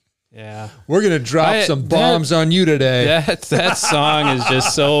Yeah. We're going to drop some bombs on you today. That song is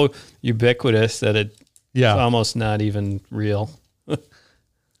just so ubiquitous that it's almost not even real.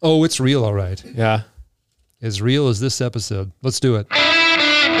 Oh, it's real, all right. Yeah. As real as this episode. Let's do it.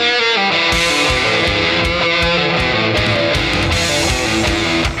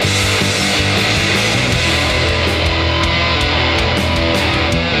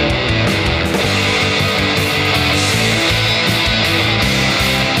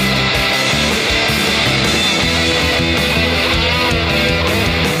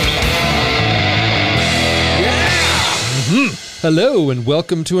 Hello, and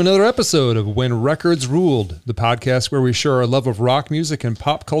welcome to another episode of When Records Ruled, the podcast where we share our love of rock music and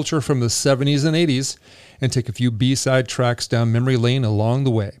pop culture from the 70s and 80s and take a few B-side tracks down memory lane along the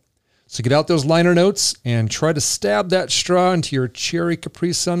way. So get out those liner notes and try to stab that straw into your cherry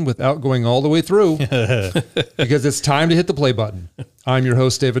Capri Sun without going all the way through, because it's time to hit the play button. I'm your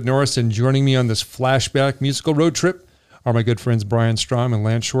host, David Norris, and joining me on this flashback musical road trip are my good friends Brian Strom and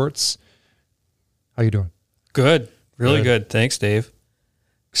Lance Schwartz. How you doing? Good. Really good. Thanks, Dave.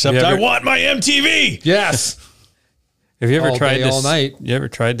 Except I want my MTV. Yes. Have you ever tried all night? You ever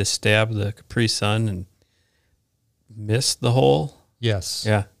tried to stab the Capri Sun and miss the hole? Yes.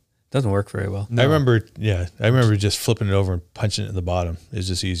 Yeah. Doesn't work very well. No. I remember just flipping it over and punching it in the bottom. It's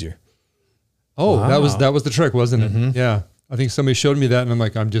just easier. Oh, wow. that was the trick, wasn't it? Mm-hmm. Yeah. I think somebody showed me that, and I'm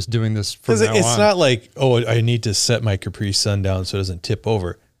like, I'm just doing this from now on. It's not like, oh, I need to set my Capri Sun down so it doesn't tip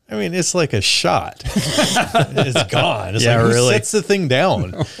over. I mean, it's like a shot. It's gone. It's like, who sets the thing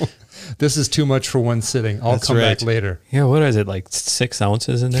down? No. This is too much for one sitting. I'll come back later. Yeah, what is it, like 6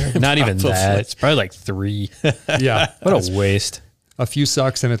 ounces in there? Not even that. It's probably like 3. Yeah. What a waste. A few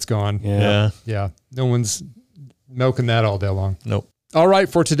sucks and it's gone. Yeah. No one's milking that all day long. Nope. All right,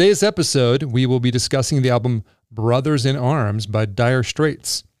 for today's episode, we will be discussing the album Brothers in Arms by Dire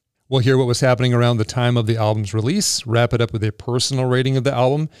Straits. We'll hear what was happening around the time of the album's release, wrap it up with a personal rating of the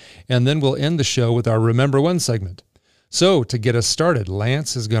album, and then we'll end the show with our Remember When segment. So, to get us started,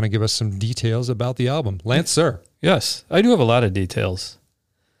 Lance is going to give us some details about the album. Lance, sir. Yes, I do have a lot of details.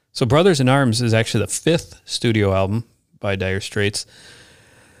 So, Brothers in Arms is actually the 5th studio album by Dire Straits.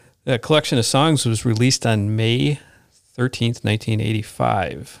 That collection of songs was released on May 13th,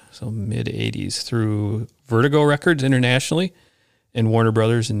 1985, so mid-80s, through Vertigo Records internationally and Warner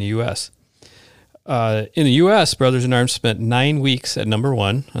Brothers in the U.S. In the U.S., Brothers in Arms spent 9 weeks at number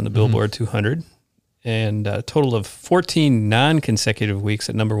 1 on the Billboard 200, and a total of 14 non-consecutive weeks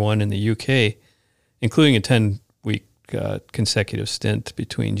at number 1 in the U.K., including a 10-week consecutive stint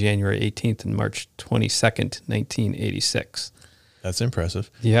between January 18th and March 22nd, 1986. That's impressive.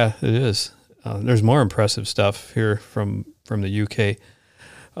 Yeah, it is. There's more impressive stuff here from the UK.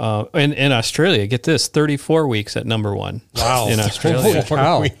 In Australia, get this, 34 weeks at number 1. Wow. In Australia.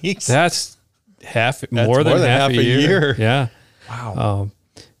 Wow. That's more than half a year. Yeah. Wow.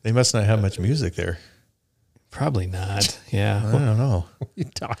 They must not have much music there. Probably not. Yeah. I don't know. What are you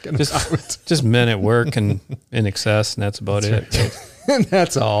talking about? Just men at work and in excess, and that's about it. Right. And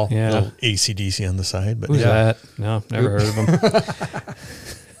that's all. Yeah. AC/DC on the side. But Who's that? No, never heard of them.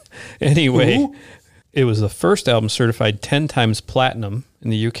 Anyway, it was the first album certified 10 times platinum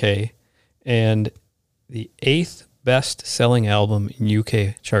in the UK and the 8th best-selling album in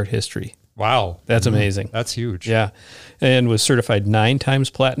UK chart history. Wow. That's amazing. That's huge. Yeah. And was certified 9 times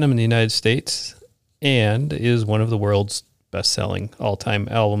platinum in the United States and is one of the world's best-selling all-time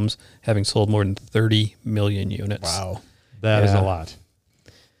albums, having sold more than 30 million units. Wow. That is a lot.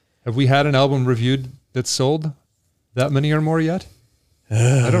 Have we had an album reviewed that sold that many or more yet?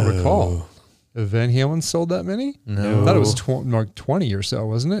 I don't recall. Van Halen sold that many? No. I thought it was 20 or so,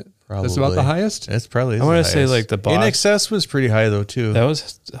 wasn't it? Probably. That's about the highest? That's probably I want to say like the In Excess was pretty high though too. That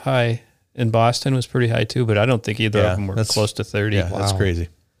was high. In Boston was pretty high too, but I don't think either of them were close to 30. Yeah, that's crazy.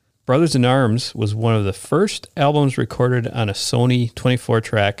 Brothers in Arms was one of the first albums recorded on a Sony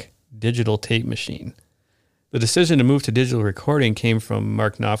 24-track digital tape machine. The decision to move to digital recording came from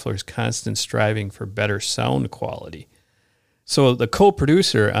Mark Knopfler's constant striving for better sound quality. So the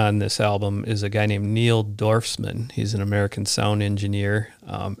co-producer on this album is a guy named Neil Dorfman. He's an American sound engineer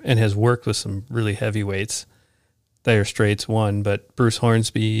and has worked with some really heavyweights. Dire Straits one, but Bruce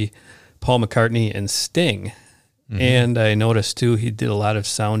Hornsby, Paul McCartney, and Sting. Mm-hmm. And I noticed, too, he did a lot of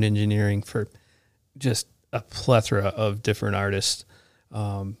sound engineering for just a plethora of different artists.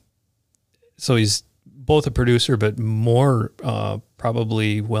 So he's both a producer, but more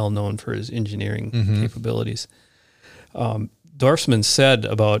probably well-known for his engineering capabilities. Dorfman said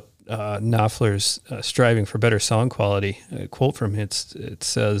about Knopfler's striving for better sound quality, a quote from him, it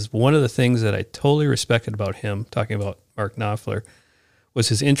says, "One of the things that I totally respected about him," talking about Mark Knopfler, was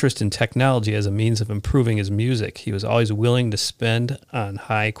his interest in technology as a means of improving his music. He was always willing to spend on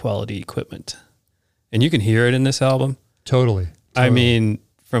high-quality equipment. And you can hear it in this album. Totally. I mean,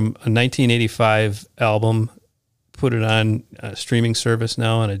 from a 1985 album, put it on a streaming service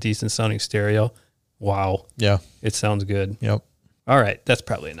now on a decent sounding stereo. Wow. Yeah. It sounds good. Yep. All right. That's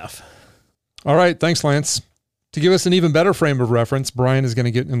probably enough. All right. Thanks, Lance. To give us an even better frame of reference, Brian is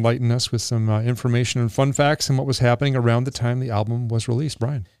going to enlighten us with some information and fun facts and what was happening around the time the album was released.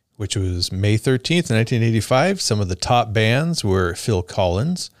 Brian. Which was May 13th, 1985. Some of the top bands were Phil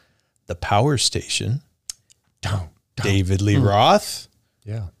Collins, The Power Station, David Lee Roth,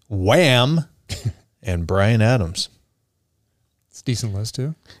 Wham, and Bryan Adams. It's a decent list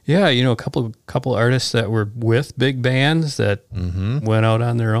too. Yeah, you know, a couple artists that were with big bands that went out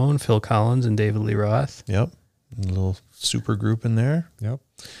on their own, Phil Collins and David Lee Roth. Yep. A little super group in there. Yep.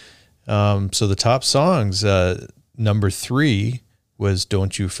 So the top songs, number 3 was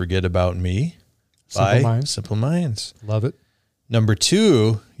Don't You Forget About Me by Simple Minds. Love it. Number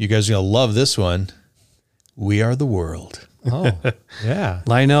 2, you guys are going to love this one, We Are the World. Oh, yeah.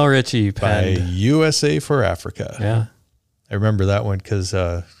 Lionel Richie by penned. USA for Africa. Yeah. I remember that one because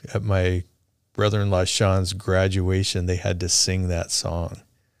at my brother-in-law Sean's graduation, they had to sing that song.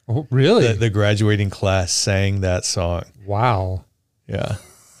 Oh, really? The graduating class sang that song. Wow. Yeah.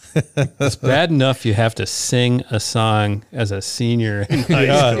 It's bad enough you have to sing a song as a senior in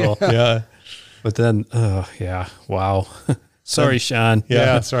high school. Yeah. But then, wow. Sorry, Sean.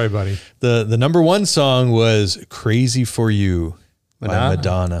 Yeah. Sorry, buddy. The number 1 song was Crazy for You by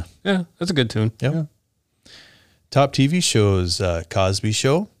Madonna. Yeah, that's a good tune. Yep. Yeah. Top TV shows, Cosby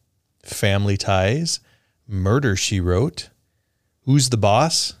Show, Family Ties, Murder, She Wrote, Who's the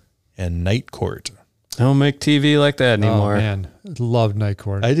Boss, and Night Court. I don't make TV like that anymore. Oh, man. Loved Night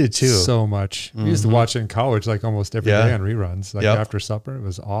Court. I did too. So much. We used to watch it in college like almost every day on reruns, like after supper. It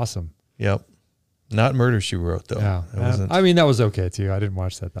was awesome. Yep. Not Murder, She Wrote, though. Yeah. I mean, that was okay, too. I didn't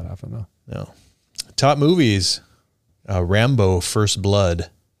watch that often, though. No. Top movies, Rambo, First Blood.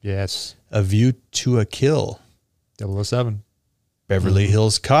 Yes. A View to a Kill. 007. Beverly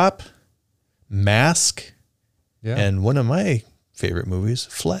Hills Cop. Mask. Yeah. And one of my favorite movies,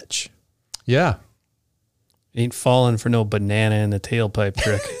 Fletch. Yeah. Ain't falling for no banana in the tailpipe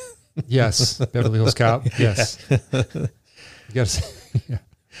trick. Yes. Beverly Hills Cop. Yes. You got to say,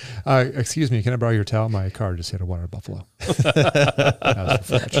 excuse me, can I borrow your towel? My car just hit a water buffalo. That was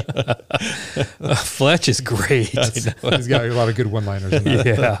Fletch. Fletch is great. He's got a lot of good one-liners in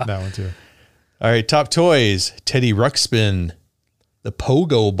that one, too. All right, top toys, Teddy Ruxpin, the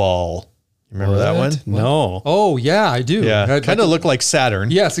Pogo Ball. You remember that one? No. Oh, yeah, I do. Yeah, kind of looked like Saturn.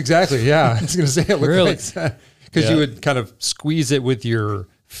 Yes, exactly. Yeah, I was going to say it looked Really? like Saturn. Because you would kind of squeeze it with your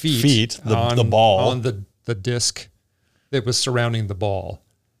feet the ball. on the disc that was surrounding the ball.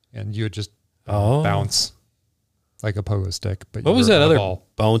 And you would just bounce like a pogo stick. But What was that other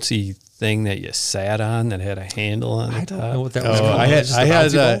bouncy thing that you sat on that had a handle on the I top? don't know what that was Oh,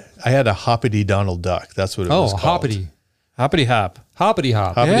 called. I had a Hoppity Donald Duck. That's what it was called. Hoppity. Hoppity hop. Hoppity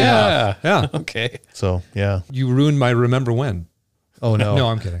hop. Yeah. Yeah. Okay. So, yeah. You ruined my remember when. Oh, no. No,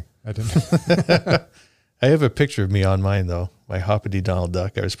 I'm kidding. I didn't. I have a picture of me on mine, though. My Hoppity Donald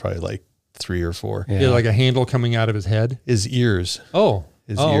Duck. I was probably like 3 or 4. He had like a handle coming out of his head. His ears. Oh.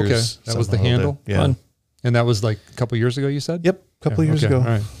 His okay. ears. That was the somehow handle? Yeah. Fun. And that was like a couple years ago, you said? Yep. A couple years ago. All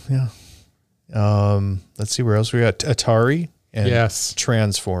right. Yeah. Let's see where else we got. Atari and Yes.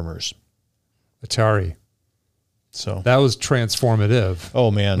 Transformers. Atari. So That was transformative.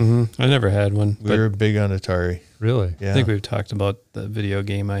 oh man, I never had one. we were big on Atari. Really? Yeah. I think we've talked about the video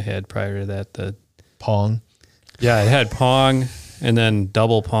game I had prior to that. The Pong. it had Pong and then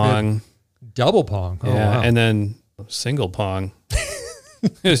double Pong. Double Pong. Oh, wow. And then single Pong.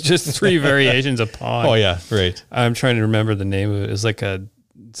 It was just 3 variations of Pong. Oh yeah, right. I'm trying to remember the name of it. It was like a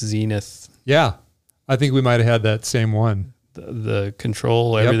Zenith. Yeah. I think we might have had that same one. The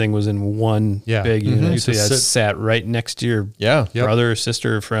control, everything was in one big unit. So you sat right next to your brother,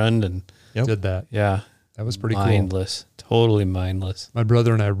 sister, friend, and did that. Yeah. That was pretty mindless. Totally mindless. My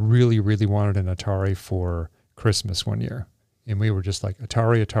brother and I really, really wanted an Atari for Christmas one year. And we were just like,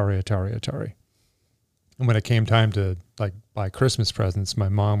 Atari, Atari, Atari, Atari. And when it came time to like buy Christmas presents, my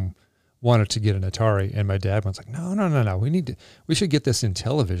mom wanted to get an Atari, and my dad was like, no. We should get this in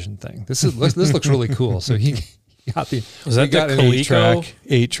television thing. This looks really cool. So he got the Was that the Coleco?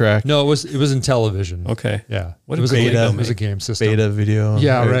 8-track. No, it was in television. Okay. Yeah. What it was beta? It was a game system. Beta video.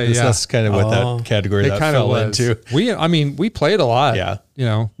 Yeah, right. Yeah. That's kind of what that category that kind of fell into. We played a lot. Yeah. You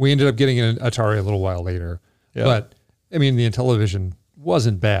know, we ended up getting an Atari a little while later. Yeah. But I mean, the Intellivision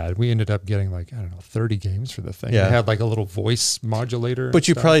wasn't bad. We ended up getting like, I don't know, 30 games for the thing. Yeah. It had like a little voice modulator. But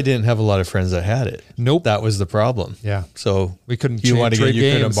you probably didn't have a lot of friends that had it. Nope. That was the problem. Yeah. So We couldn't you want to trade get,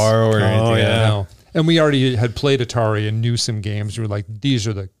 you couldn't games. borrow or anything. Oh, yeah. No. And we already had played Atari and knew some games. We were like, these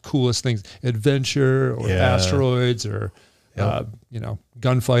are the coolest things. Adventure or Yeah. Asteroids or,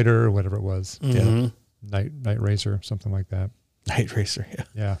 Gunfighter or whatever it was. Mm-hmm. Yeah. Night Racer, something like that. Night Racer. Yeah.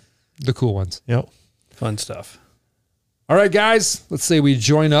 Yeah. The cool ones. Yep. Fun stuff. All right, guys, let's say we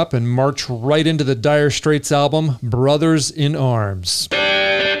join up and march right into the Dire Straits album, Brothers in Arms.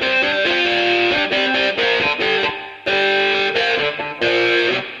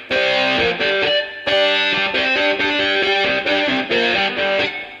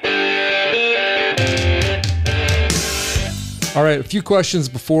 All right, a few questions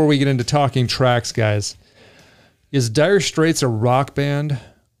before we get into talking tracks, guys. Is Dire Straits a rock band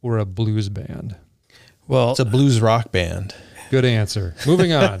or a blues band? Well, It's a blues rock band. Good answer.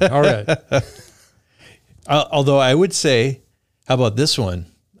 Moving on. All right. Although I would say, how about this one?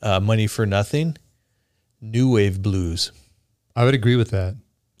 Money for Nothing, new wave blues. I would agree with that.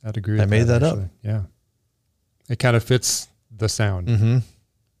 I'd agree with I made that up. actually. Yeah. It kind of fits the sound. Mm-hmm.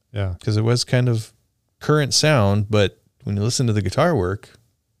 Yeah. Because it was kind of current sound, but when you listen to the guitar work,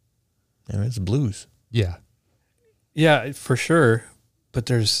 it's blues. Yeah. yeah, for sure. But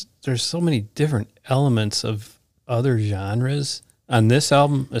there's so many different elements of other genres on this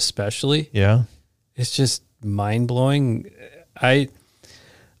album, especially. Yeah. It's just mind blowing.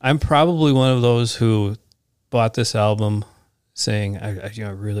 I'm probably one of those who bought this album saying I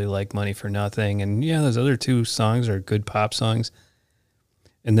really like Money for Nothing, and yeah, those other two songs are good pop songs.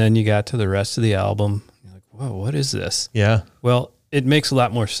 And then you got to the rest of the album, you're like, whoa, what is this? Yeah. Well, it makes a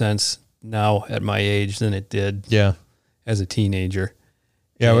lot more sense now at my age than it did Yeah. as a teenager.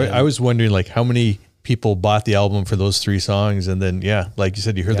 Yeah. And- I was wondering like how many people bought the album for those 3 songs. And then, yeah, like you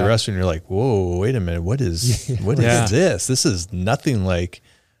said, you heard the rest and you're like, whoa, wait a minute. What is Yeah. this? This is nothing like,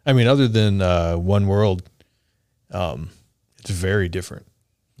 I mean, other than One World, it's very different.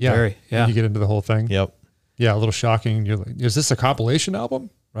 Yeah. Very, yeah. You get into the whole thing. Yep. Yeah. A little shocking. You're like, is this a compilation album?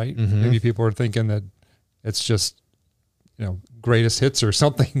 Right. Mm-hmm. Maybe people are thinking that it's just, greatest hits or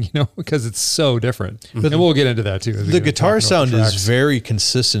something, because it's so different. And we'll get into that too. as we The get guitar talking about sound the is tracks. very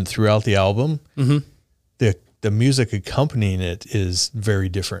consistent throughout the album. Mm-hmm. The music accompanying it is very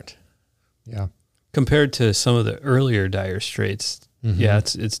different. Yeah. Compared to some of the earlier Dire Straits, yeah,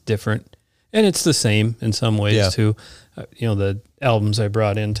 it's different, and it's the same in some ways Yeah. too. The albums I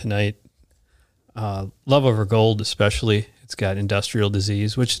brought in tonight, Love Over Gold, especially, it's got Industrial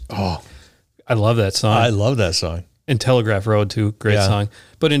Disease, which I love that song. I love that song. And Telegraph Road too, great Yeah. song.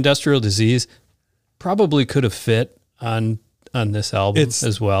 But Industrial Disease probably could have fit on this album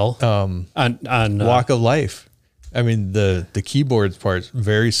as well. On Walk of Life. I mean, the keyboards part's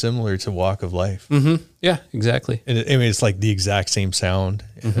very similar to Walk of Life. Yeah, exactly. And it's like the exact same sound.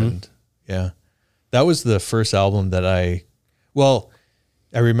 And yeah, that was the first album that I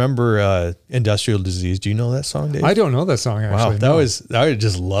remember Industrial Disease. Do you know that song, Dave? I don't know that song actually. Wow, no. I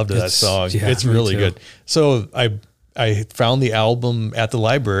just loved that It's- song. yeah, It's me really too. good. So I found the album at the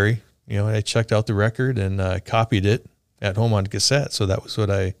library. I checked out the record and copied it at home on cassette. So that was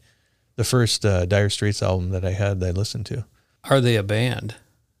the first Dire Straits album that I listened to. Are they a band?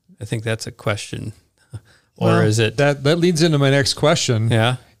 I think that's a question. Or Well, is it? that leads into my next question.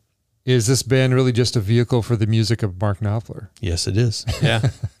 Yeah, Is this band really just a vehicle for the music of Mark Knopfler? Yes, it is.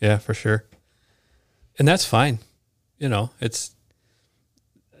 yeah, for sure. And that's fine.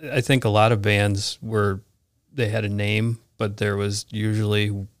 I think a lot of bands they had a name, but there was usually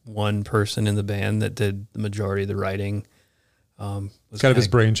one person in the band that did the majority of the writing. It's kind of his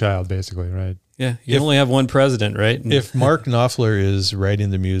brainchild, basically, right? Yeah, you only have one president, right? And If Mark Knopfler is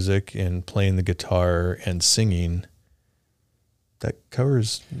writing the music and playing the guitar and singing, that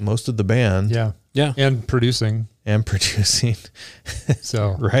covers most of the band. Yeah. yeah, And producing. And producing.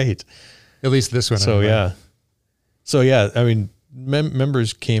 So Right. at least this one. So anyway. yeah. I mean,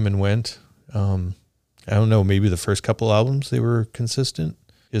 members came and went. I don't know, maybe the first couple albums they were consistent.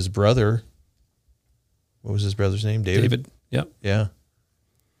 His brother, what was his brother's name? David. Yep. Yeah.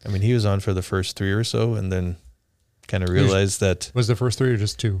 I mean, he was on for the first 3 or so and then kind of realized that Was the first 3 or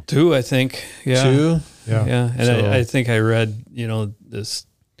just 2? 2, I think. Yeah. 2. Yeah. Yeah. And So- I think I read, this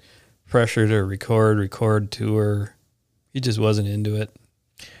pressure to record, tour. He just wasn't into it.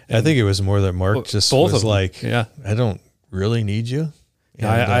 I think it was more that Mark just both was of them. like, Yeah. I don't really need you. And,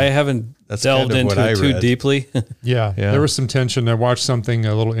 I haven't that's delved kind of what into I it too read. deeply. Yeah. Yeah. There was some tension. I watched a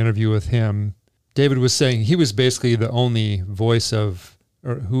little interview with him. David was saying he was basically the only voice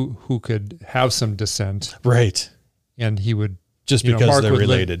who could have some dissent, Right. and he would Just because Mark they're would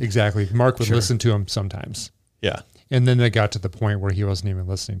related. Exactly. Mark would listen to him sometimes. Yeah. And then they got to the point where he wasn't even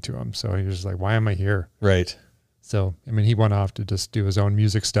listening to him. So he was just like, why am I here? Right. So, I mean, he went off to just do his own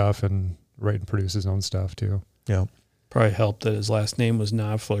music stuff and write and produce his own stuff too. Yeah. Probably helped that his last name was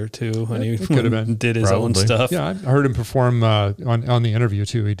Knopfler too, when he could have been. did his own Probably. stuff. Yeah, I heard him perform on the interview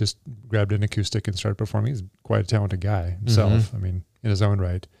too. He just grabbed an acoustic and started performing. He's quite a talented guy himself. I mean, in his own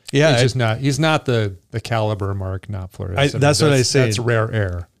right. Yeah. He's not the caliber Mark Knopfler is. That's what I say. That's rare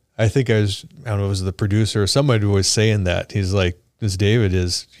air. I think I don't know, it was the producer or somebody was saying that. He's like, he's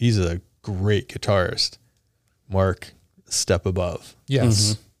a great guitarist. Mark, a step above.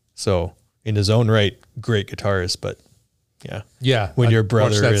 Yes. So in his own right, great guitarist, but yeah. Yeah. When I your brother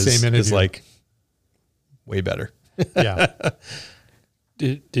watched that same is interview. like way better. Yeah.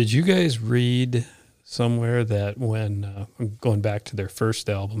 Did you guys read somewhere that when going back to their first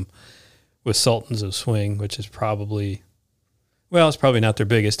album with Sultans of Swing, which is probably, well, it's probably not their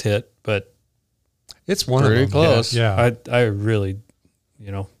biggest hit, but It's one Pretty of them. close. Yeah. I really,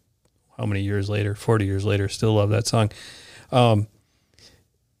 how many years later, 40 years later, still love that song. And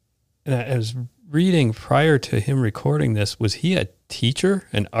I was reading prior to him recording this, was he a teacher,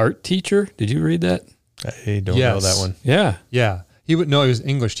 an art teacher? Did you read that? I don't know Yes. that one. Yeah. Yeah. He was an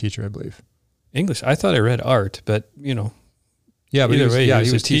English teacher, I believe. English. I thought I read art, but Yeah, but either way, he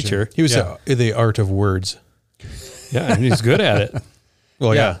was a teaching. teacher. He was Yeah. the art of words. Yeah, and he's good at it.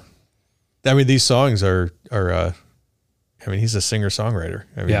 Well, Yeah. I mean, these songs are he's a singer-songwriter.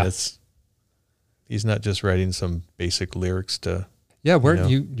 I mean, Yeah. he's not just writing some basic lyrics to, Yeah, where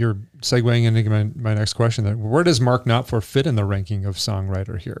You know. you're segueing into my next question. Then, where does Mark Knopfler fit in the ranking of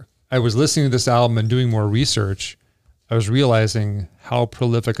songwriter here? I was listening to this album and doing more research. I was realizing how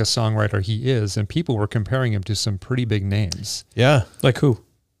prolific a songwriter he is, and people were comparing him to some pretty big names. yeah. Like who?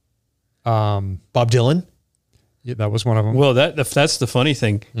 Bob Dylan. Yeah, that was one of them. Well, that's the funny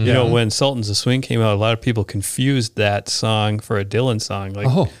thing. Yeah. When Sultans of Swing came out, a lot of people confused that song for a Dylan song.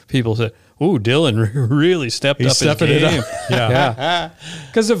 Like people said, "Ooh, Dylan really stepped He's up his stepping it game." up. Yeah,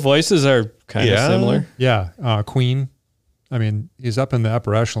 because the voices are kind of Yeah. similar. Yeah, Queen. I mean, he's up in the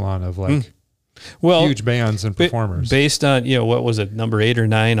upper echelon of like Well, huge bands and performers. based on what was it, number 8 or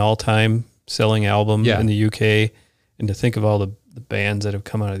 9 all time selling album in the UK, and to think of all the bands that have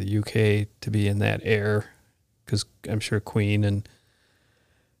come out of the UK to be in that air. Because I'm sure Queen and,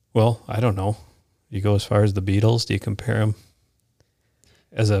 well, I don't know. You go as far as the Beatles. Do you compare him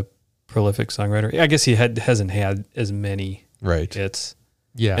as a prolific songwriter? I guess he hasn't had as many Right. hits.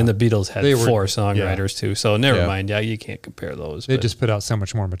 Yeah, And the Beatles had They were- 4 songwriters too. So never Yeah. mind. Yeah, you can't compare those. they but just put out so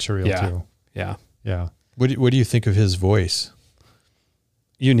much more material Yeah. too. yeah, Yeah, What do you think of his voice?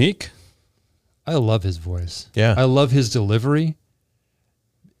 unique. I love his voice. Yeah. I love his delivery.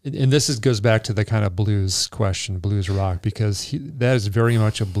 And this goes back to the kind of blues question, blues rock, because that is very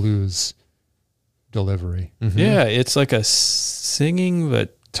much a blues delivery. Mm-hmm. Yeah, it's like a singing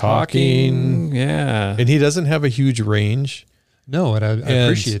but talking. Yeah, And he doesn't have a huge range. No, and I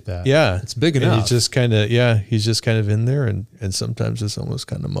appreciate that. Yeah. It's big And enough. he's just kind of in there, and sometimes it's almost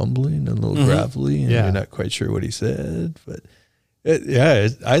kind of mumbling and a little gravelly, and Yeah. you're not quite sure what he said, but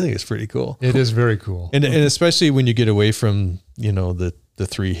I think it's pretty cool. It is very cool. And especially when you get away from, the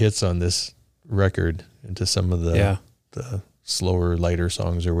 3 hits on this record into some of the slower, lighter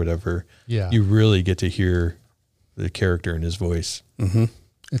songs or whatever, Yeah. you really get to hear the character in his voice. Mm-hmm.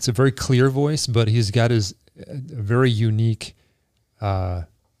 It's a very clear voice, but he's got a very unique, what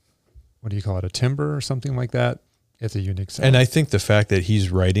do you call it? A timbre or something like that. It's a unique sound. And I think the fact that he's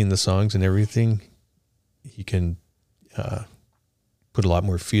writing the songs and everything, he can put a lot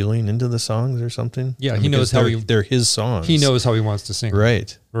more feeling into the songs or something. Yeah, I he mean, knows 'cause how they're his songs. he knows how he wants to sing.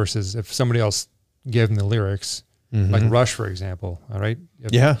 Right. Versus if somebody else gave him the lyrics, Mhm. like Rush, for example. All right.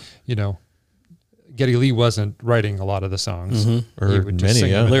 If, Yeah. Geddy Lee wasn't writing a lot of the songs. Mm-hmm. Or He would just many,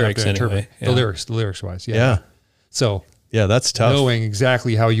 sing them and Lyrics have to anyway, interpret. yeah. The lyrics wise. Yeah. Yeah. So Yeah, that's tough. knowing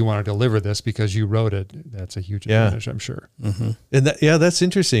exactly how you want to deliver this because you wrote it, that's a huge Yeah. advantage, I'm sure. Mm-hmm. And that's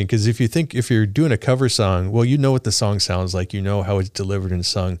interesting, because if you're doing a cover song, well, you know what the song sounds like, you know how it's delivered and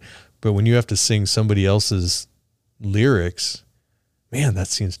sung, but when you have to sing somebody else's lyrics, man, that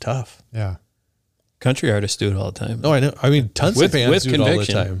seems tough. Yeah. Country artists do it all the time. No, I know. I mean, tons of bands do it all the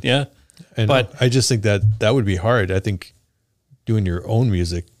time. Yeah. And But- I just think that would be hard. I think doing your own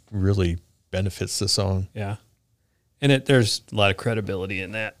music really benefits the song. Yeah. And there's a lot of credibility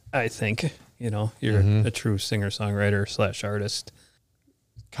in that, I think. You're a true singer-songwriter / artist.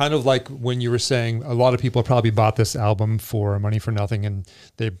 Kind of like when you were saying a lot of people probably bought this album for Money for Nothing, and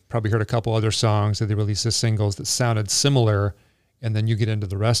they probably heard a couple other songs that they released as singles that sounded similar, and then you get into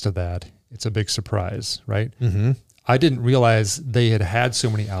the rest of that. It's a big surprise, right? Mm-hmm. I didn't realize they had so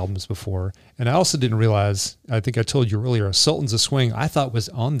many albums before. And I also didn't realize, I think I told you earlier, Sultans of Swing, I thought was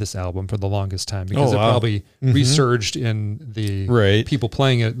on this album for the longest time because it probably resurged in the people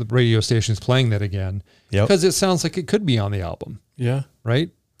playing it, the radio stations playing that again. Because it sounds like it could be on the album. Yeah. Right?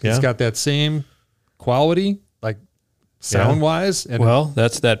 It's got that same quality, like sound-wise. And well,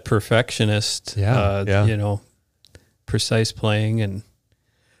 that's that perfectionist, you know, precise playing. And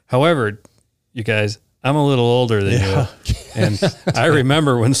however, you guys, I'm a little older than you, and I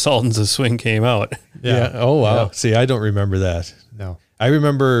remember when Sultans of Swing came out. Yeah. Oh, wow. Yeah. See, I don't remember that. No. I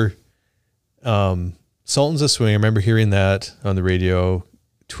remember Sultans of Swing. I remember hearing that on the radio,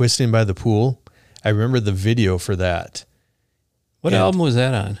 Twisting by the Pool. I remember the video for that. What album was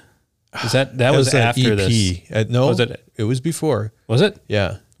that on? Was that was after EP. this? No, was it was before. Was it?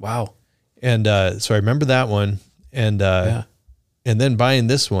 Yeah. Wow. And so I remember that one. And and then buying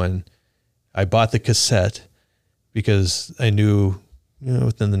this one, I bought the cassette because I knew,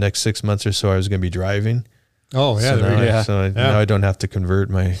 within the next 6 months or so, I was going to be driving. Oh, yeah. Now I don't have to convert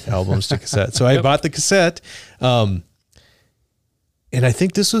my albums to cassette. So I bought the cassette. And I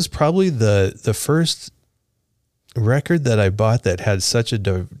think this was probably the first record that I bought that had such a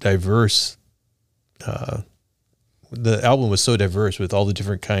diverse, the album was so diverse with all the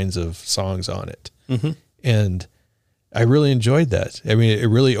different kinds of songs on it. Mm-hmm. And I really enjoyed that. I mean, it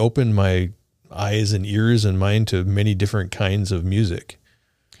really opened my eyes and ears and mind to many different kinds of music.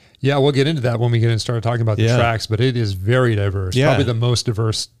 Yeah, we'll get into that when we get into start talking about the tracks, but it is very diverse. Yeah. Probably the most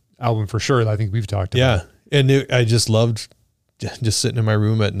diverse album for sure that I think we've talked about. Yeah, and I just loved just sitting in my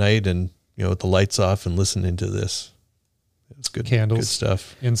room at night and, with the lights off and listening to this. It's good. Candles, good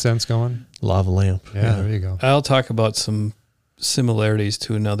stuff. Incense going. Lava lamp. Yeah, there you go. I'll talk about some similarities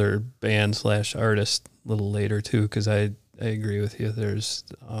to another band / artist a little later too, because I agree with you. There's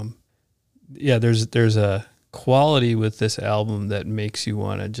there's a quality with this album that makes you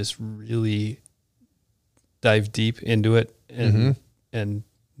want to just really dive deep into it and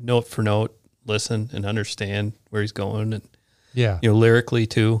note for note listen and understand where he's going, and lyrically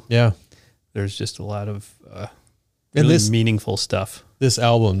too. Yeah, there's just a lot of really meaningful stuff. This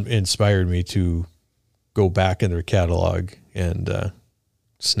album inspired me to go back in their catalog and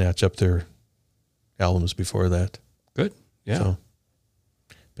snatch up their albums before that. Good. Yeah. So,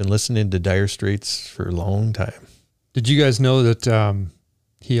 been listening to Dire Straits for a long time. Did you guys know that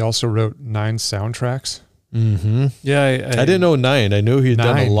he also wrote 9 soundtracks? Mm-hmm. Yeah. I didn't know 9. I knew he'd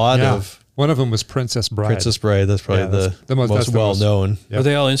done a lot of. One of them was Princess Bride. Princess Bride. That's probably the most well-known. Yep. Are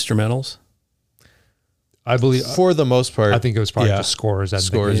they all instrumentals? I believe. For the most part. I think it was probably just scores.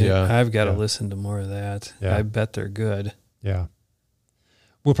 I've got to listen to more of that. Yeah. I bet they're good. Yeah.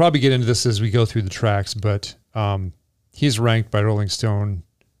 We'll probably get into this as we go through the tracks, but he's ranked by Rolling Stone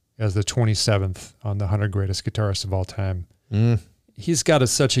as the 27th on the 100 greatest guitarists of all time. He's got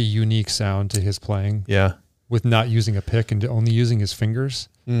such a unique sound to his playing. Yeah. With not using a pick and only using his fingers.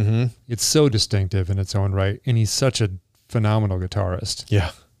 Mm-hmm. It's so distinctive in its own right. And he's such a phenomenal guitarist.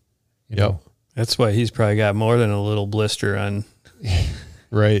 Yeah. You know? That's why he's probably got more than a little blister on.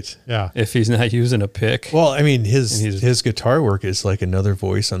 Right. Yeah. If he's not using a pick. Well, I mean, his guitar work is like another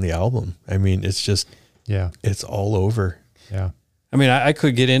voice on the album. I mean, it's just, it's all over. Yeah. I mean, I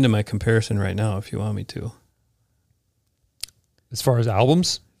could get into my comparison right now if you want me to. As far as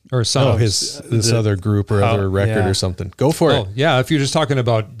albums or songs? This other group or other record or something. Go for it. Yeah. If you're just talking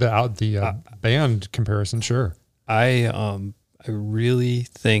about the band comparison, sure. I really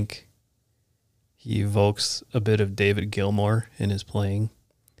think he evokes a bit of David Gilmour in his playing.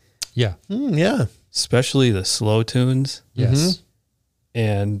 Yeah. Yeah. Especially the slow tunes. Yes. Mm-hmm.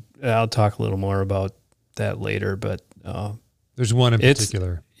 And I'll talk a little more about that later, but there's one in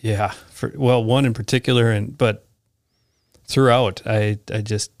particular. Yeah. One in particular, but throughout, I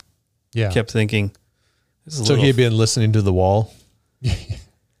just kept thinking. So he had been listening to The Wall?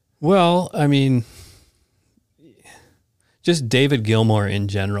 Well, I mean, just David Gilmour in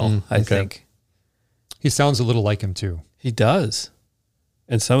general, I think. He sounds a little like him too. He does.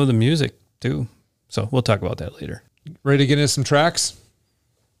 And some of the music too. So we'll talk about that later. Ready to get into some tracks?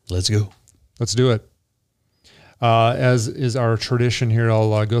 Let's go. Let's do it. As is our tradition here,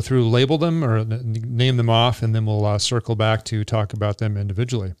 I'll go through, label them or name them off, and then we'll circle back to talk about them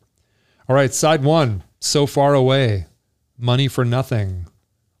individually. All right, side 1, So Far Away, Money for Nothing,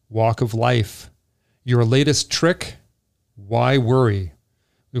 Walk of Life, Your Latest Trick, Why Worry?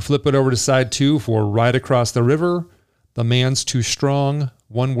 We flip it over to side 2 for Ride Across the River, The Man's Too Strong,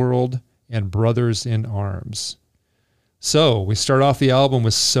 One World, and Brothers in Arms. So we start off the album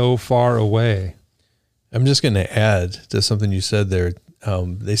with So Far Away. I'm just going to add to something you said there.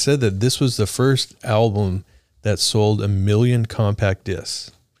 They said that this was the first album that sold 1 million compact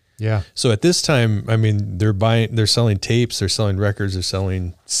discs. Yeah. So at this time, I mean, they're selling tapes, they're selling records, they're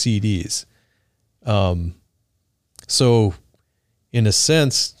selling CDs. So in a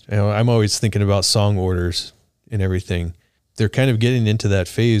sense, I'm always thinking about song orders and everything. They're kind of getting into that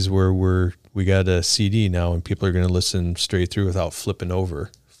phase where we got a CD now and people are going to listen straight through without flipping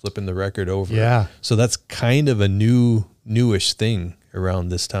the record over. Yeah. So that's kind of a newish thing around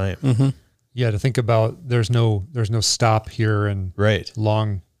this time. Mm-hmm. Yeah. To think about, there's no stop here and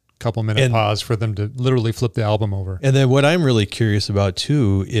long couple minute pause for them to literally flip the album over. And then what I'm really curious about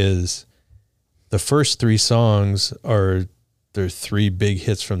too is the first 3 songs are their 3 big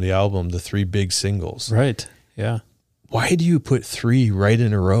hits from the album, the 3 big singles. Right. Yeah. Why do you put 3 right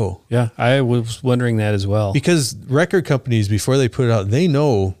in a row? Yeah. I was wondering that as well. Because record companies, before they put it out, they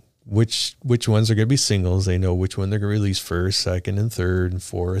know which ones are going to be singles. They know which one they're going to release first, second, and third, and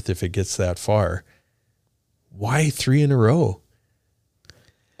fourth, if it gets that far. Why 3 in a row?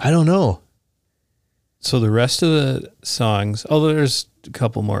 I don't know. So the rest of the songs, although there's a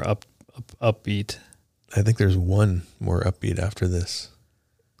couple more upbeat. I think there's one more upbeat after this.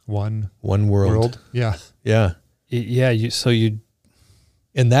 One World. Yeah. Yeah. Yeah.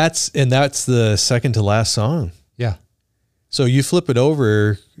 And that's the second to last song. Yeah. So you flip it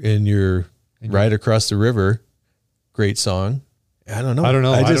over and you're right across the river. Great song. I don't know. I don't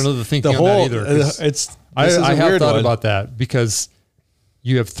know the thinking on that either. I have thought about that because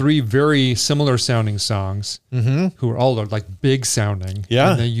you have 3 very similar sounding songs who are all like big sounding.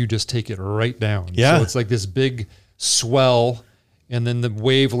 Yeah. And then you just take it right down. Yeah. So it's like this big swell and then the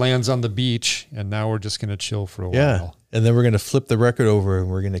wave lands on the beach and now we're just going to chill for a while. And then we're going to flip the record over and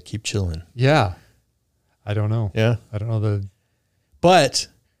we're going to keep chilling. Yeah. I don't know. Yeah. I don't know but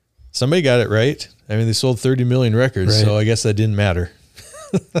somebody got it right. I mean, they sold 30 million records, so I guess that didn't matter.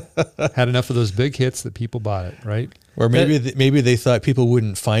 had enough of those big hits that people bought it, right? Or maybe they thought people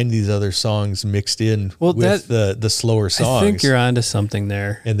wouldn't find these other songs mixed in with the slower songs. I think you're onto something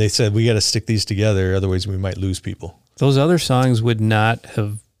there. And they said, we got to stick these together, otherwise we might lose people. Those other songs would not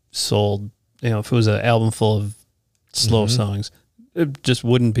have sold, if it was an album full of slow songs, it just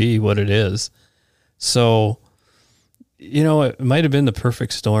wouldn't be what it is. So, it might have been the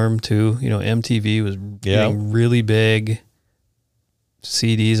perfect storm too. MTV was getting really big.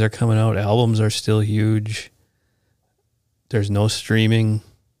 CDs are coming out. Albums are still huge. There's no streaming.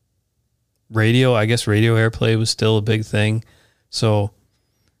 Radio, I guess radio airplay was still a big thing. So,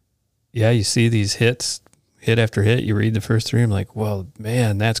 yeah, you see these hits, hit after hit. You read the first 3. I'm like, well,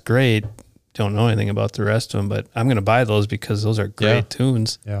 man, that's great. Don't know anything about the rest of them, but I'm going to buy those because those are great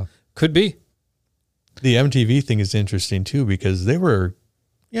tunes. Yeah. Could be. The MTV thing is interesting too, because they were,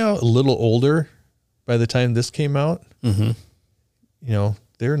 a little older by the time this came out. Mm-hmm.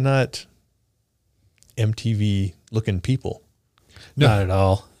 They're not MTV looking people. No. Not at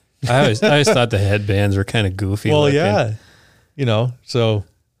all. I always thought the headbands were kind of goofy. Well, looking. yeah, so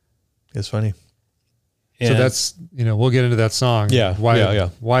it's funny. And so that's, we'll get into that song. Yeah.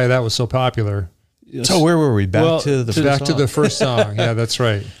 Why that was so popular. So where were we? Back to the first song. Yeah, that's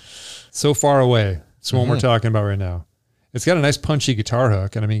right. So Far Away. It's the one we're talking about right now. It's got a nice punchy guitar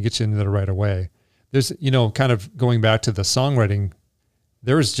hook, and it gets you into it right away. There's, kind of going back to the songwriting,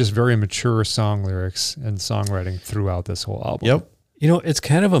 there is just very mature song lyrics and songwriting throughout this whole album. Yep. It's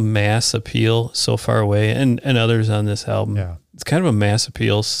kind of a mass appeal, So Far Away, and others on this album. Yeah. It's kind of a mass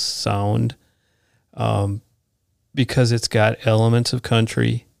appeal sound, because it's got elements of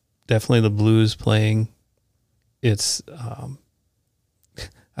country, definitely the blues playing. It's,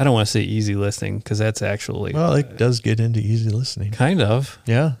 I don't want to say easy listening because that's actually... Well, it does get into easy listening. Kind of.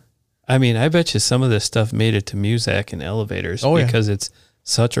 Yeah. I mean, I bet you some of this stuff made it to Muzak and Elevators because it's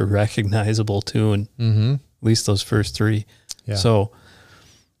such a recognizable tune, at least those first 3. Yeah. So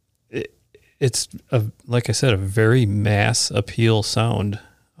it's, like I said, a very mass appeal sound.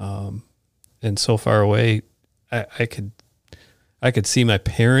 And So Far Away, I could see my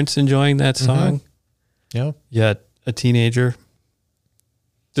parents enjoying that song. Yeah. Yet a teenager...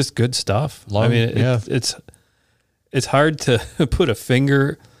 Just good stuff. It's hard to put a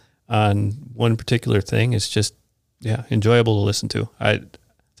finger on one particular thing. It's just, enjoyable to listen to.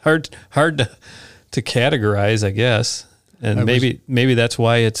 Hard to categorize, I guess. And maybe that's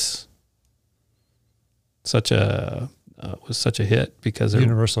why it's was such a hit, because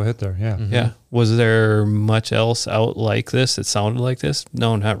universal hit there. Yeah. Yeah. Was there much else out like this? It sounded like this?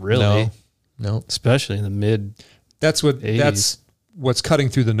 No, not really. No. Especially in the mid. That's what's cutting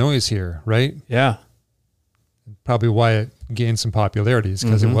through the noise here, right? Yeah. Probably why it gained some popularity is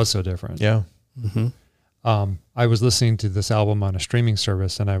because it was so different. Yeah. Mm-hmm. I was listening to this album on a streaming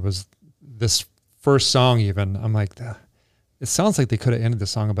service, and this first song even, I'm like, it sounds like they could have ended the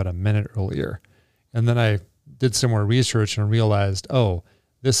song about a minute earlier. And then I did some more research and realized, oh,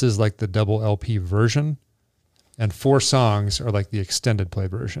 this is like the double LP version. And 4 songs are like the extended play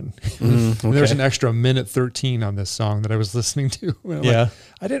version. And there's an extra minute 13 on this song that I was listening to. And I'm like,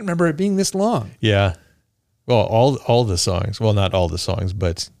 I didn't remember it being this long. Yeah. Well, all the songs, well, not all the songs,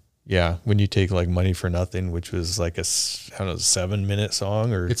 but yeah, when you take like Money for Nothing, which was like a, I don't know, 7-minute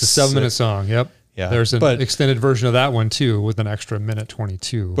song or it's a 7-minute song. Yep. Yeah. There's an extended version of that one too, with an extra minute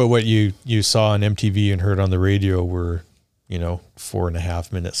 22. But what you saw on MTV and heard on the radio were,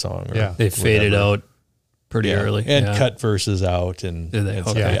 4.5-minute song. Or they faded out pretty early and cut verses out. And, Did they? and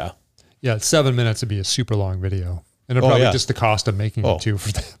Okay. yeah. Yeah. 7 minutes would be a super long video. And it probably just the cost of making it too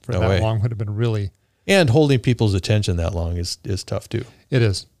for that long would have been really. And holding people's attention that long is tough too. It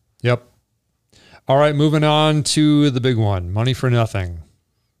is. Yep. All right. Moving on to the big one, Money for Nothing.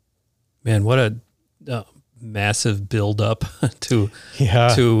 Man, what a massive build-up to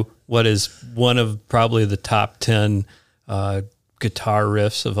what is one of probably the top 10 guitar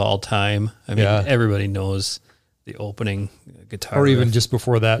riffs of all time. I mean, everybody knows the opening guitar or even riff. just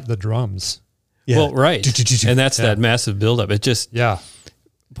before that, the drums. Yeah. Well, right. And that's that massive build-up. It just,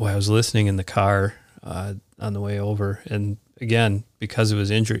 boy, I was listening in the car on the way over. And again, because it was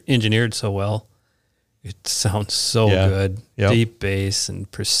engineered so well, it sounds so good. Yep. Deep bass and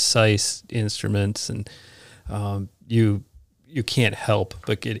precise instruments. And you can't help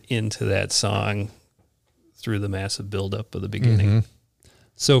but get into that song through the massive buildup of the beginning. Mm-hmm.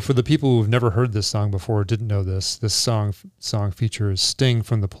 So for the people who've never heard this song before, didn't know this song features Sting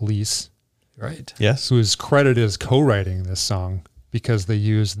from the Police. Right. Yes. Who is credited as co-writing this song because they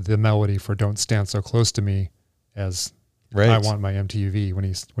used the melody for Don't Stand So Close to Me as I Want My MTV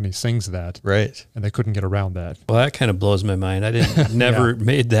when he sings that. Right. And they couldn't get around that. Well, that kind of blows my mind. I never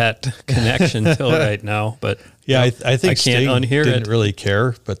made that connection till right now, but I think I Sting can't unhear didn't it. really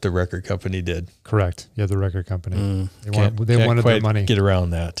care, but the record company did. Correct. Yeah, the record company. They Can't wanted their money. Get around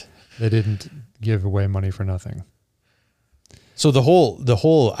that. They didn't give away money for nothing. So the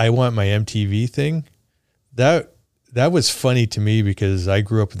whole I Want My MTV thing, that was funny to me because I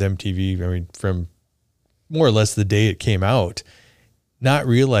grew up with MTV. I mean, from more or less the day it came out, not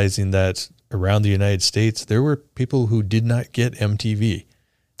realizing that around the United States, there were people who did not get MTV.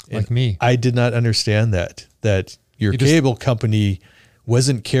 Like me. I did not understand that your cable company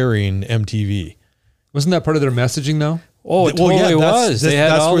wasn't carrying MTV. Wasn't that part of their messaging though? Oh, it totally was. They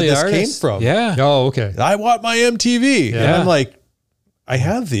had all the artists. Came from. Yeah. Oh, okay. I want my MTV. Yeah. And I'm like, I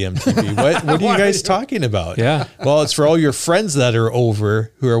have the MTV. What are you guys talking about? Yeah. Well, it's for all your friends that are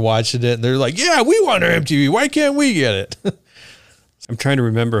over who are watching it. And they're like, yeah, we want our MTV. Why can't we get it? I'm trying to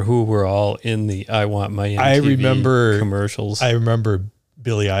remember who were all in the I Want My MTV commercials. I remember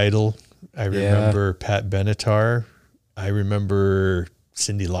Billy Idol. I remember Pat Benatar. I remember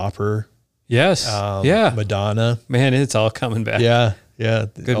Cyndi Lauper. Yes. Madonna. Man, it's all coming back. Yeah. Yeah.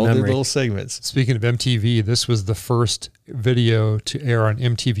 Good all memory. the little segments. Speaking of MTV, this was the first video to air on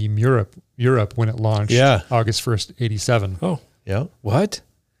MTV Europe when it launched. Yeah. August 1st, 87. Oh, Yeah. what?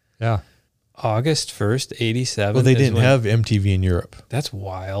 Yeah. August 1st, 87? Well, they didn't have MTV in Europe. That's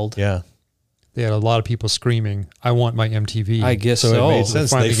wild. Yeah. They had a lot of people screaming, I want my MTV. I guess So so. it made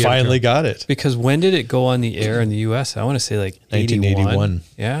sense. They finally got it. Because when did it go on the air in the U.S.? I want to say like 1981.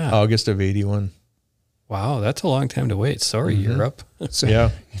 Yeah. August of 81. Wow, that's a long time to wait. Sorry, Europe. So, Yeah.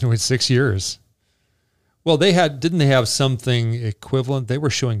 It's 6 years. Well, didn't they have something equivalent? They were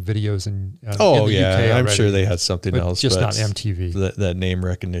showing videos in the UK I'm already, sure they had something but else. just but not MTV. That name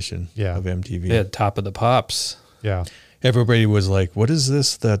recognition Yeah. of MTV. They had Top of the Pops. Yeah. Everybody was like, what is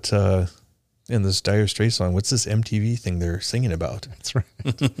this that in this Dire Straits song? What's this MTV thing they're singing about? That's right.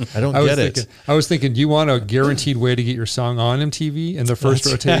 I don't get it. I was thinking, do you want a guaranteed way to get your song on MTV in the first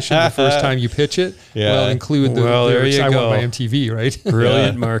rotation, the first time you pitch it? Yeah. Well, include the Well, there lyrics, you I go. want my MTV, right?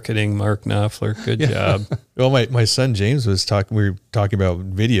 Brilliant marketing, Mark Knopfler. Good job. Well, my son James was talking. We were talking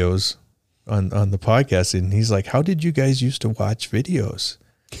about videos on the podcast, and he's like, "How did you guys used to watch videos?"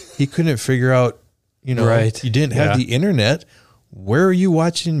 He couldn't figure out. Right. You didn't have the internet. Where are you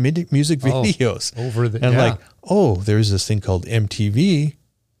watching music videos? There's this thing called MTV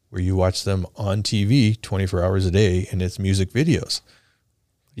where you watch them on TV 24 hours a day, and it's music videos.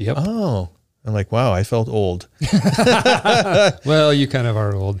 Yep. Oh, I'm like, wow, I felt old. Well, you kind of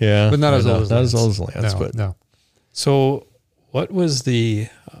are old. Yeah. But not as old as Not Lance. as old as Lance, but No. So what was the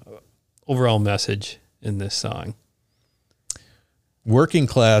overall message in this song? working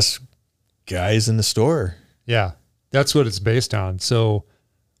class guys in the store. Yeah. That's what it's based on. So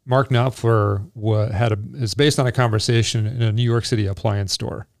Mark Knopfler is based on a conversation in a New York City appliance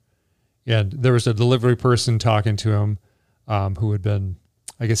store. And there was a delivery person talking to him who had been,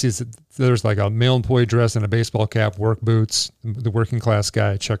 I guess there's like a male employee dressed in a baseball cap, work boots, the working class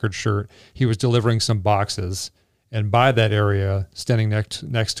guy, checkered shirt. He was delivering some boxes. And by that area, standing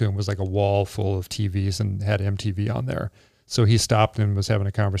next to him was like a wall full of TVs and had MTV on there. So he stopped and was having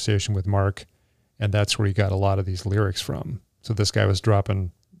a conversation with Mark. And that's where he got a lot of these lyrics from. So this guy was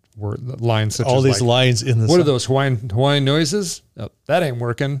dropping lines such all as these lines in the what song. are those Hawaiian noises? Oh, that ain't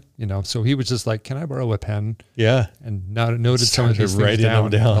working. So he was just like, can I borrow a pen? Yeah. And noted some of these things writing them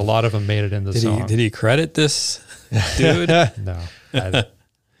down. down. A lot of them made it in the song. Did he credit this dude? No.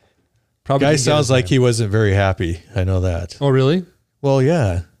 Probably Guy didn't get sounds his like name. he wasn't very happy. I know that. Oh, really? Well,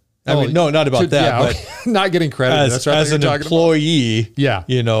 yeah. I mean, no, not about that, but not getting credit. as, That's what as you're an talking employee, about. Yeah.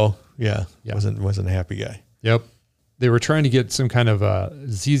 Yeah. Wasn't a happy guy. Yep. They were trying to get some kind of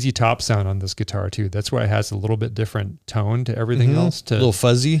ZZ Top sound on this guitar too. That's why it has a little bit different tone to everything else. A little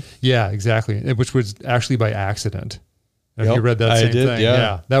fuzzy. Yeah, exactly. Which was actually by accident. Have Yep, you read that I same did, thing?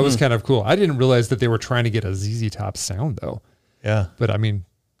 yeah. That was kind of cool. I didn't realize that they were trying to get a ZZ Top sound though. Yeah. But I mean,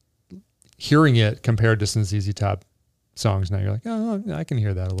 hearing it compared to some ZZ Top songs now, you're like, oh, I can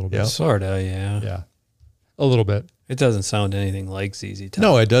hear that a little bit. Yep. Sorta, yeah. Yeah. A little bit. It doesn't sound anything like ZZ Top.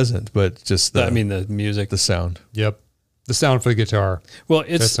 No, it doesn't, but just I mean, the music. the sound. Yep. The sound for the guitar. Well,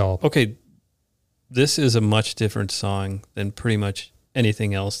 it's That's all. okay. This is a much different song than pretty much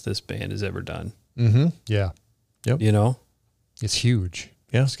anything else this band has ever done. Mm-hmm. Yeah. You know? It's huge.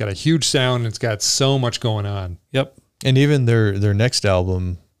 Yeah. It's got a huge sound. It's got so much going on. Yep. And even their next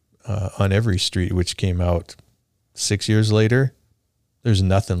album, On Every Street, which came out 6 years later, there's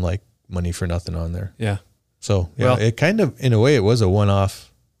nothing like Money for Nothing on there. Yeah. So yeah, Well- it kind of, in a way, it was a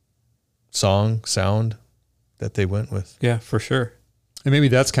one-off sound that they went with. Yeah, for sure. And maybe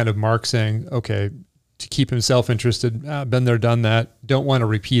that's kind of Mark saying, okay, to keep himself interested, been there, done that, don't want to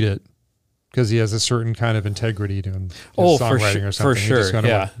repeat it because he has a certain kind of integrity to him. Oh, for songwriting sure, or something. for He sure, just kinda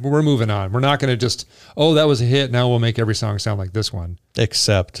yeah. like, we're moving on. We're not going to just, oh, that was a hit. Now we'll make every song sound like this one.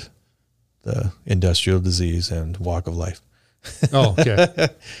 Except the Industrial Disease and Walk of Life. Oh, okay.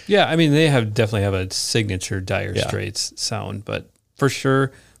 Yeah, I mean, they definitely have a signature Dire Yeah. Straits sound, but for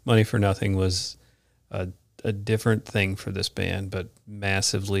sure, Money for Nothing was a different thing for this band, but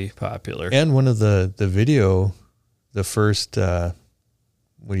massively popular. And one of the video, the first, what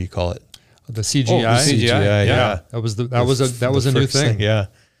do you call it? The CGI. CGI, yeah. That was a new first thing. Yeah.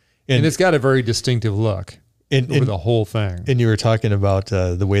 And it's got a very distinctive look over the whole thing. And you were talking about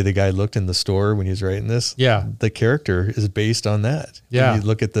the way the guy looked in the store when he was writing this. Yeah. The character is based on that. Yeah. When you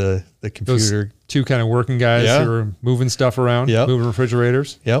look at the computer. Those two kind of working guys Yeah. who were moving stuff around, Yep. moving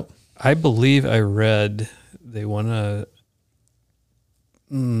refrigerators. Yep. I believe I read they won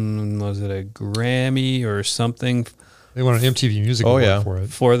was it a Grammy or something They won an MTV Music Oh, Award yeah. for it.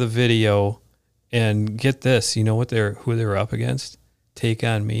 for the video. And get this, you know who they were up against? Take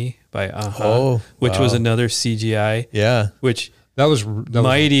on Me by Oh, which was wow. another CGI, Yeah. which That was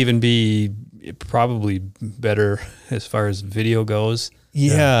might even be probably better as far as video goes.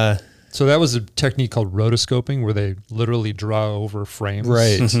 Yeah. so that was a technique called rotoscoping, where they literally draw over frames,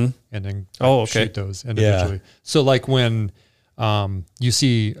 Right. and then okay. shoot those individually. So like when you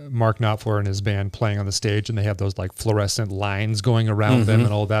see Mark Knopfler and his band playing on the stage, and they have those like fluorescent lines going around them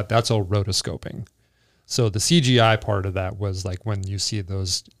and all that. That's all rotoscoping. So the CGI part of that was like when you see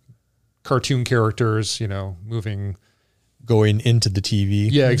those cartoon characters, moving. Going into the TV.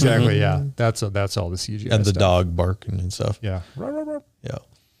 Yeah, exactly. Yeah, that's all the CGI And the stuff. dog barking and stuff. Yeah. Yeah.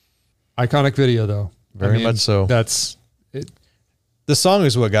 Iconic video though. Very much so. That's it. The song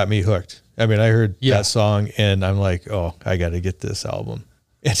is what got me hooked. I mean, I heard Yeah. that song and I'm like, oh, I got to get this album.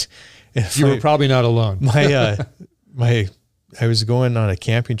 You were probably not alone. I was going on a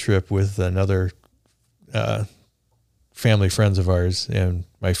camping trip with another family friends of ours, and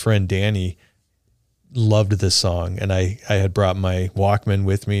my friend Danny loved this song, and I had brought my Walkman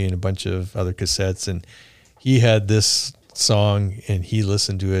with me and a bunch of other cassettes, and he had this song and he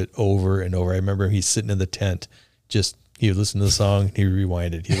listened to it over and over. I remember he's sitting in the tent, he would listen to the song, he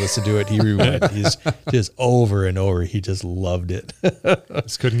rewinded. He listened to it, he rewinded. He's just over and over. He just loved it.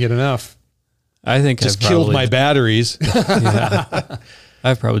 Just couldn't get enough. I think Just I've killed probably- my batteries. Yeah.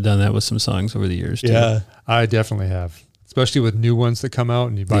 I've probably done that with some songs over the years too. Yeah. I definitely have, especially with new ones that come out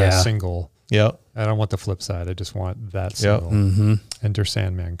and you buy a Yeah. single. Yep. I don't want the flip side. I just want that single. Mm-hmm. Enter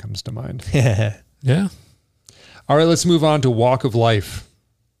Sandman comes to mind. Yeah. All right, let's move on to Walk of Life.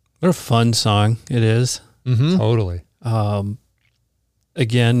 What a fun song it is. Mm-hmm. Totally.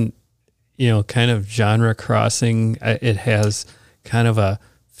 Again, kind of genre crossing. It has kind of a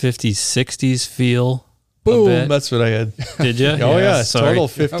 50s, 60s feel Boom. bit. That's what I had. Did you? Oh yeah. Sorry. Total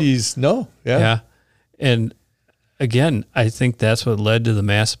 50s. No. Yeah. Yeah. And again, I think that's what led to the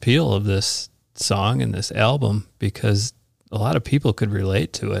mass appeal of this song and this album, because a lot of people could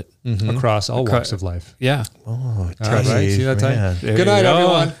relate to it. Across all walks of life. Yeah. Oh, All right. See that time? There Good night, you go.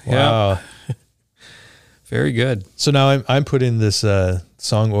 everyone. Wow. Yeah. Very good. So now I'm putting this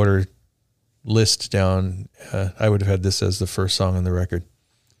song order list down. I would have had this as the first song on the record.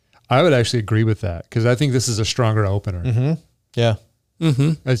 I would actually agree with that because I think this is a stronger opener. Yeah.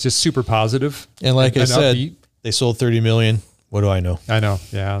 It's just super positive. And like I said, upbeat. they sold 30 million. What do I know? I know.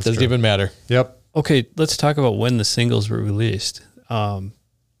 Yeah. that's Doesn't true. even matter. Yep. Okay, let's talk about when the singles were released.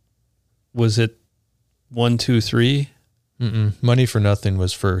 Was it 1, 2, 3? Money for Nothing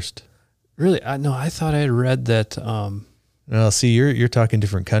was first. Really? I thought I had read that. Well, see, you're talking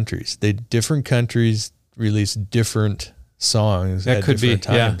different countries. Different countries release different songs That at could be,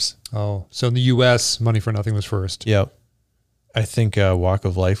 different yeah. times. Oh, so in the U.S., Money for Nothing was first. Yep. I think Walk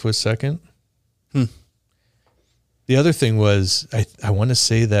of Life was second. The other thing was, I want to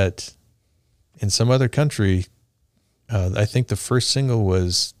say that in some other country, I think the first single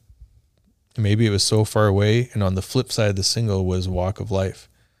was, maybe it was So Far Away, and on the flip side of the single was Walk of Life.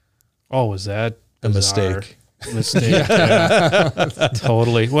 Oh, was that A bizarre? mistake. Mistake. Yeah.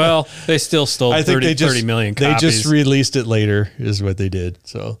 Totally. Well, they still stole 30 million they copies. just released it later is what they did.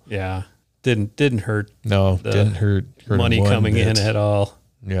 So yeah. Didn't hurt no, the didn't hurt money them one coming in bit. at all.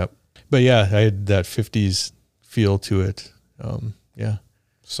 Yep. But yeah, I had that 50s feel to it. Yeah.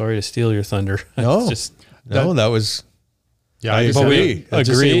 Sorry to steal your thunder. No, It's just that was. Yeah, I just agree. had- I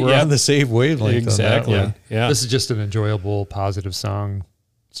just say agree, we're yep. on the same wavelength. exactly. On that one. Yeah. This is just an enjoyable, positive song,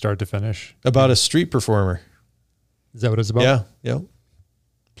 start to finish. About a street performer. Is that what it's about? Yeah. Yep.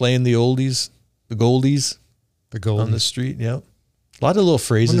 Playing the oldies, the goldies The gold. on the street. Yep. A lot of little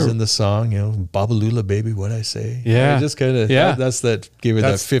phrases in the song, Babalula, baby, what I say. Yeah. Just kind of, Yeah. that gave it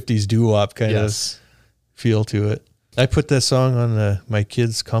that 50s doo-wop kind of feel to it. I put that song on my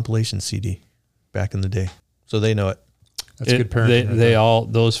kids' compilation CD back in the day, so they know it. That's good parenting. They all,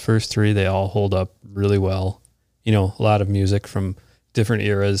 those first three, they all hold up really well. A lot of music from different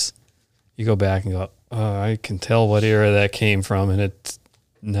eras. You go back and go, oh, I can tell what era that came from, and it's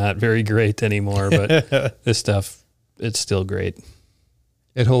not very great anymore, but this stuff, it's still great.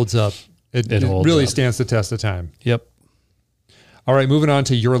 It holds up. It holds really up. stands the test of time. Yep. All right, moving on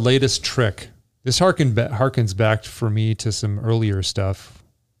to your latest trick. This harkens back for me to some earlier stuff,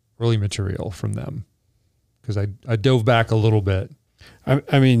 early material from them, because I dove back a little bit.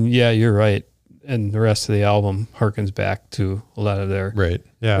 I mean, yeah, you're right. And the rest of the album harkens back to a lot of their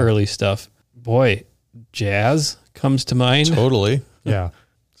early stuff. Boy, jazz comes to mind. Totally. Yeah.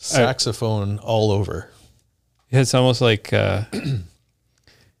 Saxophone all over. It's almost like,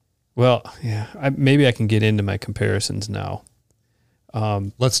 maybe I can get into my comparisons now.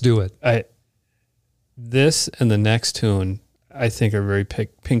 Let's do it. This and the next tune, I think, are very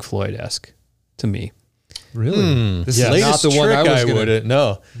Pink Floyd-esque to me. Really? This Yeah. is not the one I was going wouldn't.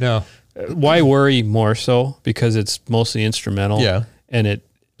 No. No. Why Worry more so? Because it's mostly instrumental. Yeah. And it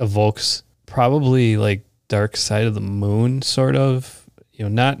evokes probably like Dark Side of the Moon, sort of.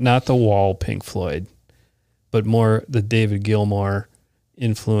 Not the Wall Pink Floyd, but more the David Gilmour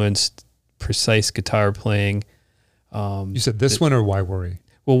influenced precise guitar playing. You said this one or Why Worry?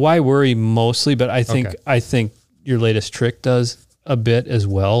 Well, Why Worry mostly, but I think your latest trick does a bit as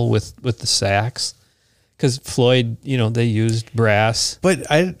well with the sax, because Floyd, they used brass. But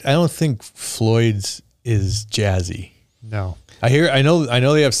I don't think Floyd's is jazzy. No. I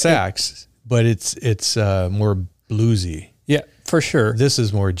know they have sax, but it's more bluesy. Yeah, for sure. This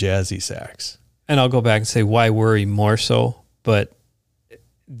is more jazzy sax. And I'll go back and say Why Worry more so, but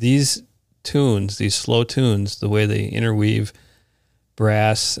these tunes, these slow tunes, the way they interweave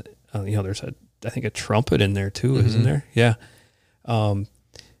brass, there's I think a trumpet in there too, isn't there? Yeah. And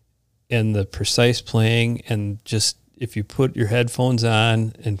the precise playing, and just if you put your headphones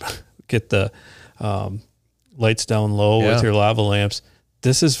on and get the lights down low with your lava lamps,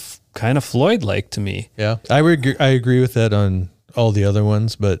 this is kind of Floyd-like to me. Yeah, I agree with that on all the other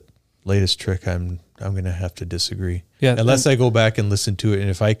ones, but latest trick, I'm going to have to disagree. Yeah, unless I go back and listen to it, and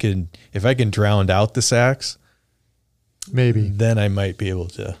if I can drown out the sax, maybe then I might be able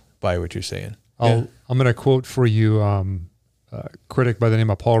to buy what you're saying. I'm going to quote for you a critic by the name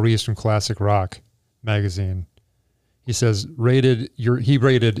of Paul Reese from Classic Rock magazine. He says, he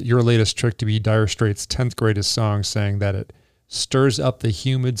rated your latest trick to be Dire Straits' 10th greatest song, saying that it stirs up the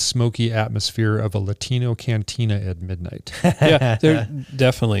humid, smoky atmosphere of a Latino cantina at midnight. Yeah, they're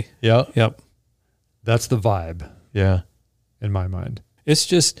definitely. Yep. That's the vibe. Yeah. In my mind. It's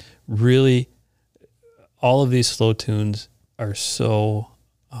just really all of these slow tunes are so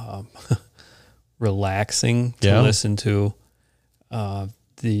relaxing to listen to.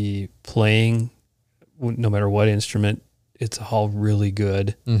 The playing, no matter what instrument, it's all really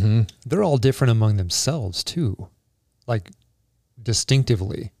good. Mm-hmm. They're all different among themselves too, like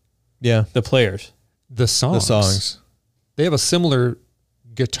distinctively. Yeah, the players, the songs, they have a similar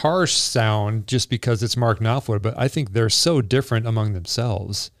guitar sound just because it's Mark Knopfler, but I think they're so different among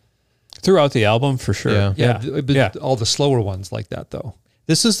themselves throughout the album for sure. Yeah. All the slower ones like that though.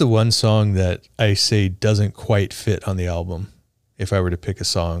 This is the one song that I say doesn't quite fit on the album. If I were to pick a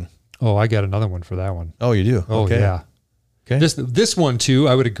song. Oh, I got another one for that one. Oh, you do? Oh, okay. Yeah. Okay. This one too,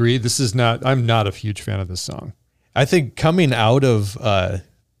 I would agree. I'm not a huge fan of this song. I think coming out of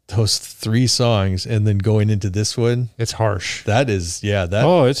those 3 songs and then going into this one, it's harsh. That is, that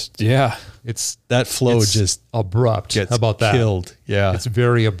flow it's just abrupt. Gets How about that? Killed. Yeah. It's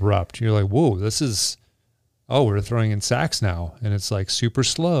very abrupt. You're like, whoa, we're throwing in sax now. And it's like super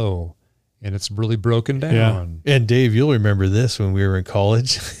slow. And it's really broken down. And Dave, you'll remember this when we were in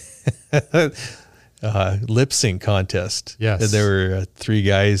college. Lip sync contest. Yes. And there were 3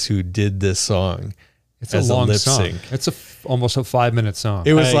 guys who did this song. It's a long song. It's almost a 5-minute song.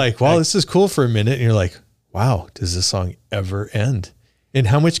 It was this is cool for a minute. And you're like, wow, does this song ever end? And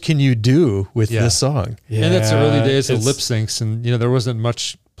how much can you do with this song? Yeah. And it's the early days of lip syncs. And, there wasn't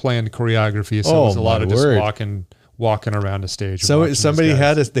much planned choreography. So it was a lot of just walking around a stage. So somebody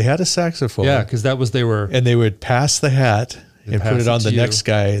had a saxophone. Yeah, because and they would pass the hat and put it on the next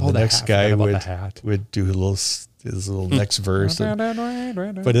guy. And the next guy would do his little next verse. But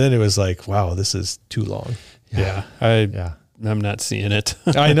then it was like, wow, this is too long. I'm not seeing it.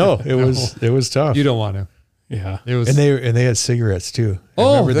 I know it was tough. You don't want to. Yeah, it was, and they had cigarettes too. I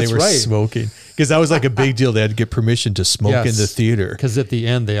remember they were smoking because that was like a big deal. They had to get permission to smoke in the theater. Because at the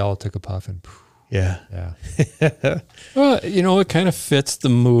end they all took a puff and. Yeah. Well, it kind of fits the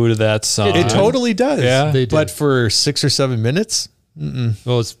mood of that song. It totally does. Yeah. But for 6 or 7 minutes,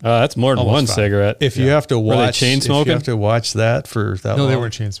 well, that's more than one 5. cigarette. If you have to watch chain smoking, if you have to watch that for that long. No, they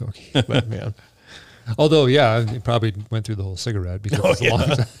weren't chain smoking. But man. Although, they probably went through the whole cigarette because it's a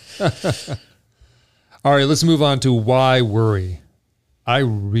long time. All right, let's move on to Why Worry. I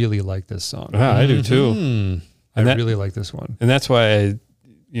really like this song. I do too. I really like this one. And that's why I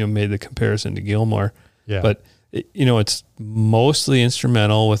made the comparison to Gilmore. Yeah. But, it's mostly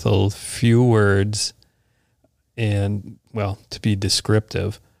instrumental with a few words and, well, to be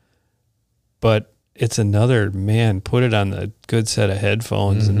descriptive. But it's another, put it on the good set of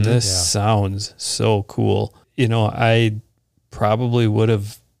headphones and this sounds so cool. I probably would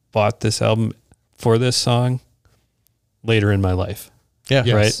have bought this album for this song later in my life. Yeah.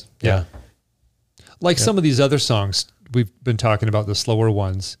 Yes. Right? Yeah. Like some of these other songs, we've been talking about the slower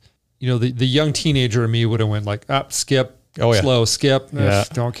ones. The young teenager in me would have went like, up, skip, slow, skip,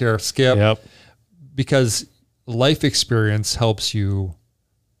 don't care, skip. Yep. Because life experience helps you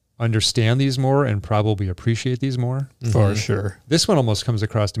understand these more and probably appreciate these more. For sure. This one almost comes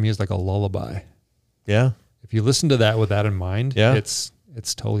across to me as like a lullaby. Yeah. If you listen to that with that in mind, it's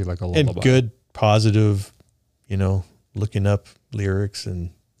totally like a lullaby. And good, positive, looking up lyrics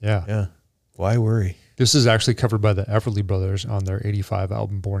and why worry? This is actually covered by the Everly Brothers on their 85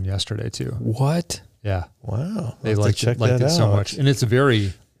 album Born Yesterday too. What? Yeah. Wow. They liked it so much. And it's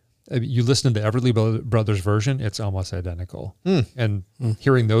you listen to the Everly Brothers version, it's almost identical. And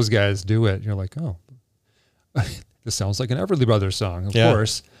hearing those guys do it, you're like, oh, this sounds like an Everly Brothers song, of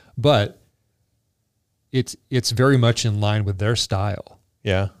course. But it's very much in line with their style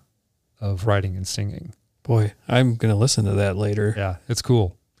of writing and singing. Boy, I'm going to listen to that later. Yeah, it's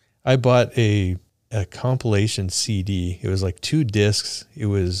cool. I bought a compilation CD. It was like 2 discs. It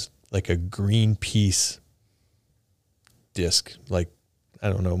was like a Greenpeace disc. Like, I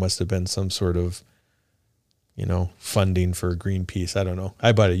don't know, must have been some sort of, funding for Greenpeace. I don't know.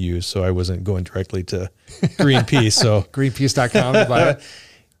 I bought it used, so I wasn't going directly to Greenpeace. So Greenpeace.com to buy it.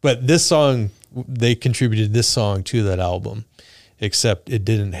 But this song, they contributed this song to that album, except it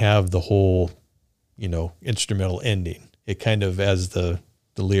didn't have the whole, instrumental ending. It kind of, as the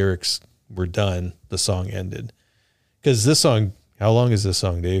lyrics were done, the song ended. Because this song, how long is this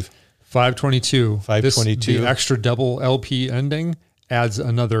song, Dave? 5:22. 5:22. The extra double LP ending adds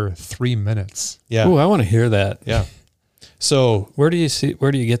another 3 minutes. Yeah. Ooh, I want to hear that. Yeah. So where do you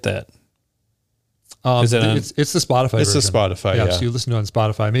get that? Is it it's the Spotify version. It's the Spotify, yeah. So you listen to it on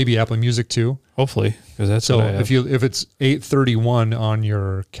Spotify, maybe Apple Music too. Hopefully, because that's so what I have. if it's 8:31 on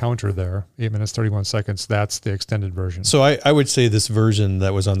your counter there, 8 minutes 31 seconds, that's the extended version. So I would say this version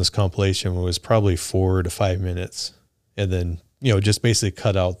that was on this compilation was probably 4 to 5 minutes, and then just basically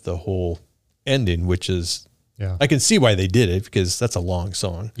cut out the whole ending, which is, Yeah. I can see why they did it because that's a long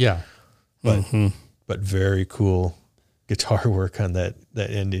song, Yeah. but very cool guitar work on that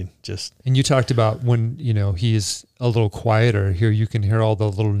ending. Just, And you talked about when, he's a little quieter here, you can hear all the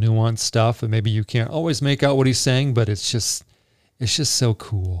little nuanced stuff and maybe you can't always make out what he's saying, but it's just so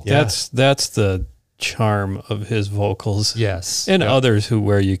cool. Yeah. That's the charm of his vocals. Yes. And others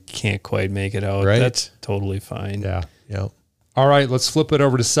where you can't quite make it out. Right. That's totally fine. Yeah. Yep. All right, let's flip it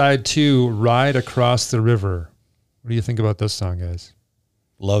over to side 2, Ride Across the River. What do you think about this song, guys?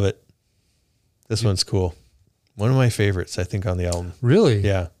 Love it. This one's cool. One of my favorites, I think, on the album. Really?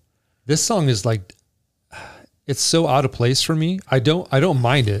 Yeah. This song is like, it's so out of place for me. I don't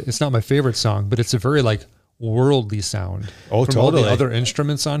mind it. It's not my favorite song, but it's a very like worldly sound. Oh, from all totally. the other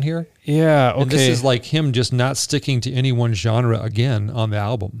instruments on here. Yeah. Okay. And this is like him just not sticking to any one genre again on the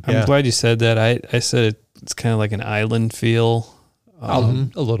album. I'm glad you said that. I said it's kind of like an island feel, A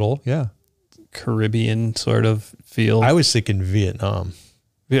little, yeah. Caribbean sort of feel. I was thinking Vietnam.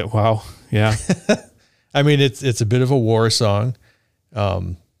 Yeah. Wow. Yeah. I mean, it's a bit of a war song.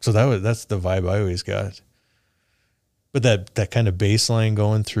 So that's the vibe I always got. But that kind of bass line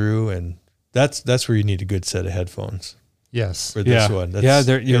going through, and that's where you need a good set of headphones Yes. for this one.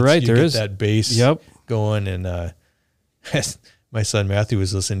 You're right. There is that bass going, and my son Matthew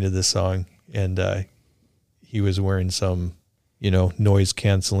was listening to this song, and he was wearing some, noise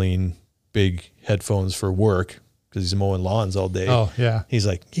canceling big headphones for work because he's mowing lawns all day. Oh, yeah. He's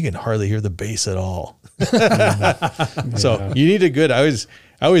like, you can hardly hear the bass at all. So you need a good. I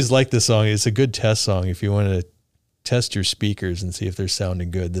always like this song. It's a good test song if you want to test your speakers and see if they're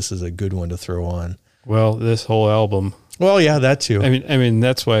sounding good. This is a good one to throw on. Well, this whole album. Well, yeah, that too. I mean,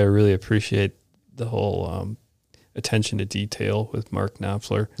 that's why I really appreciate the whole attention to detail with Mark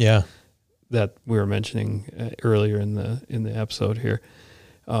Knopfler. Yeah, that we were mentioning earlier in the episode here.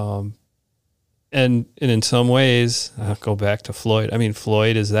 And in some ways, I'll go back to Floyd. I mean,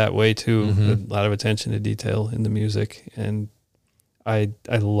 Floyd is that way too. A lot of attention to detail in the music, and I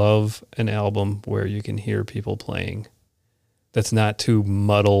love an album where you can hear people playing. That's not too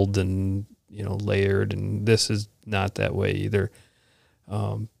muddled and layered, and this is not that way either.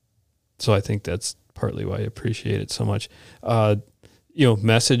 So I think that's partly why I appreciate it so much.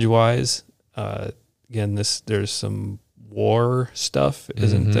 Message wise, again, there's some war stuff,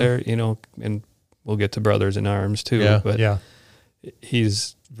 isn't there? And we'll get to Brothers in Arms too. Yeah. But Yeah.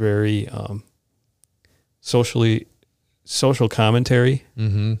 he's very social commentary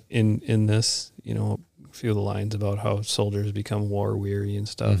in this. A few of the lines about how soldiers become war weary and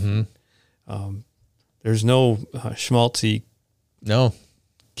stuff. There's no schmaltzy,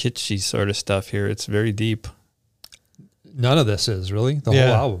 kitschy sort of stuff here. It's very deep. None of this is really the whole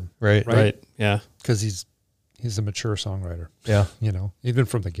album. Right. Yeah. Because he's a mature songwriter. Yeah. Even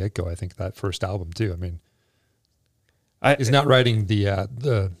from the get-go, I think that first album too. I mean, he's I not writing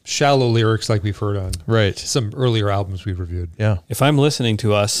the shallow lyrics like we've heard on Right. some earlier albums we've reviewed. Yeah. If I'm listening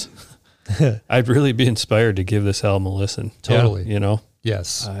to us, I'd really be inspired to give this album a listen. Totally.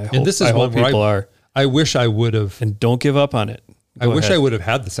 Yes. I And this is hope one where people are. I wish I would have. And don't give up on it. I wish I would have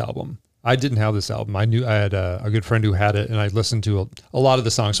had this album. I didn't have this album. I knew I had a good friend who had it, and I listened to a lot of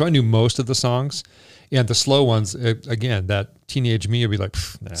the songs. So I knew most of the songs. And the slow ones, again, that teenage me would be like,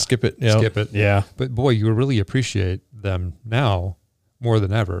 nah, Skip it. skip it. Yeah. But boy, you really appreciate them now more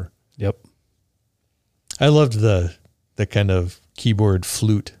than ever. Yep. I loved the kind of keyboard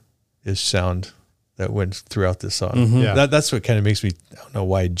flute-ish sound that went throughout this song. Yeah. That's what kind of makes me, I don't know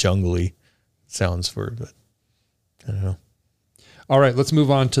why jungly it sounds for, but I don't know. All right, let's move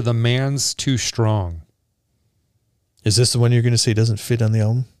on to The Man's Too Strong. Is this the one you're going to say doesn't fit on the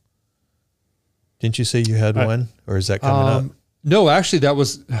album? Didn't you say you had one, or is that coming up? No, actually that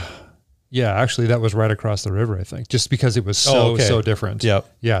was, that was Right Across the River, I think, just because it was so different. Yep.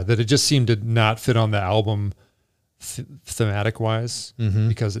 Yeah, that it just seemed to not fit on the album thematic wise,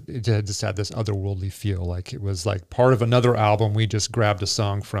 because it just had this otherworldly feel. Like it was like part of another album we just grabbed a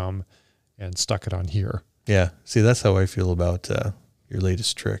song from and stuck it on here. Yeah. See, that's how I feel about your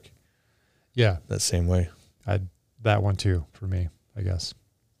latest trick. Yeah. That same way. That one too, for me, I guess.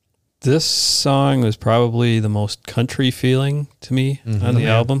 This song was probably the most country feeling to me on the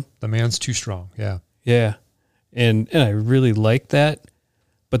album. The Man's Too Strong. Yeah. Yeah. And I really like that.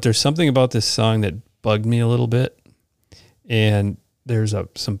 But there's something about this song that bugged me a little bit. And there's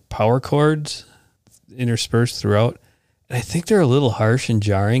some power chords interspersed throughout. And I think they're a little harsh and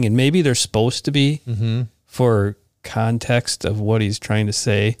jarring. And maybe they're supposed to be for context of what he's trying to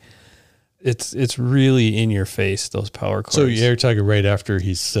say. It's really in your face, those power chords. So you're talking right after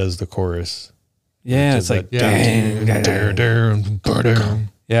he says the chorus. Yeah, it's like, yeah.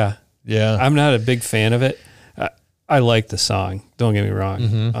 yeah. Yeah. I'm not a big fan of it. I like the song. Don't get me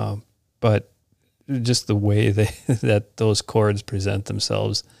wrong. But just the way that those chords present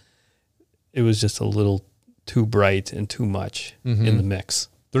themselves, it was just a little too bright and too much in the mix.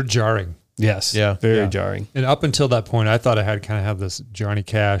 They're jarring. Yes. Yeah. Very jarring. And up until that point, I thought I had kind of have this Johnny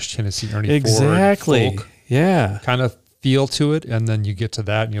Cash, Tennessee Ernie exactly. Ford folk kind of feel to it. And then you get to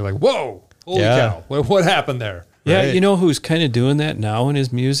that and you're like, whoa, holy cow. What happened there? Yeah. Right. You know who's kind of doing that now in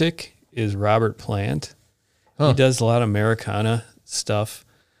his music is Robert Plant. He does a lot of Americana stuff.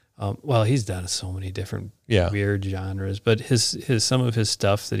 Well, he's done so many different weird genres, but some of his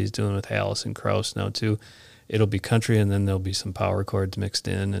stuff that he's doing with Alison Krauss now too, it'll be country and then there'll be some power chords mixed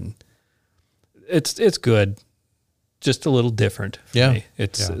in, and it's good, just a little different for me.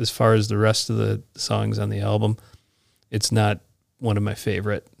 It's as far as the rest of the songs on the album, it's not one of my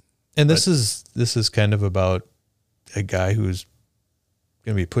favorite. And this is kind of about a guy who's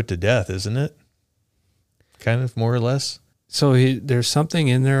going to be put to death, isn't it? Kind of more or less. So there's something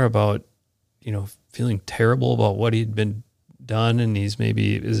in there about, feeling terrible about what he'd been done, and is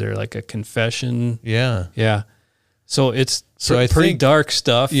there like a confession? Yeah. Yeah. So it's I pretty think, dark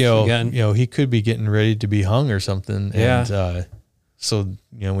stuff. Again, he could be getting ready to be hung or something. And so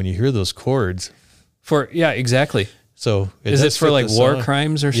when you hear those chords. Exactly. So is it for like war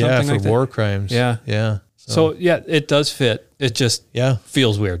crimes or something like that? Yeah, for war crimes. Yeah. Yeah. So it does fit. It just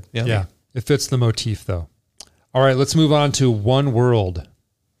feels weird. Yeah. It fits the motif though. All right, let's move on to One World.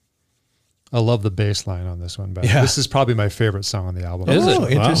 I love the bass line on this one. But this is probably my favorite song on the album. Is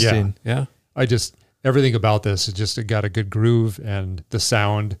it? Interesting. Yeah. Everything about this, it got a good groove and the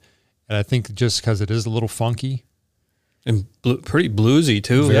sound. And I think just because it is a little funky. And pretty bluesy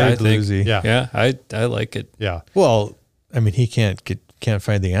too. Very bluesy. Yeah. Yeah, I like it. Yeah. Well, I mean, he can't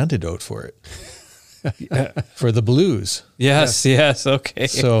find the antidote for it. For the blues. Yes, okay.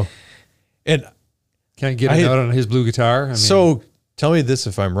 So, and can't get a note on his blue guitar. So tell me this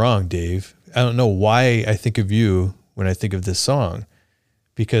if I'm wrong, Dave. I don't know why I think of you when I think of this song,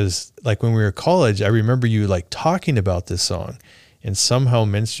 because like when we were in college, I remember you like talking about this song and somehow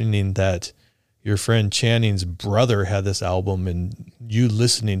mentioning that your friend Channing's brother had this album and you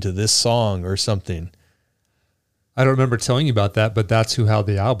listening to this song or something. I don't remember telling you about that, but that's who had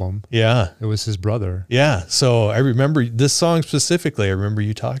the album. Yeah. It was his brother. Yeah. So I remember this song specifically. I remember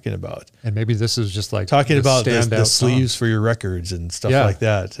you talking about. And maybe this is just like talking about the sleeves for your records and stuff like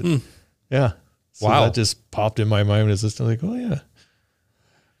that. And yeah. So that just popped in my mind when I was listening, like, oh yeah.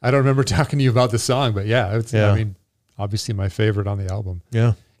 I don't remember talking to you about the song, but I mean, obviously my favorite on the album.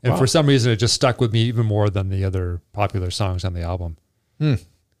 Yeah. And for some reason it just stuck with me even more than the other popular songs on the album.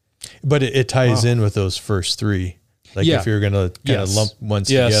 But it ties in with those first three. Like if you're going to kind of lump ones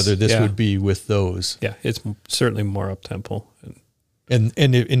together, this would be with those. Yeah, it's certainly more up-tempo. And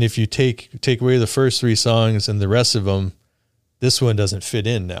if you take away the first three songs and the rest of them, this one doesn't fit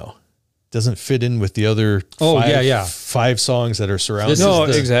in now. Doesn't fit in with the other five songs that are surrounding.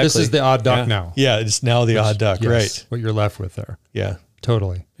 Exactly. This is the odd duck now. Yeah, it's now the odd duck, right? What you're left with there. Yeah.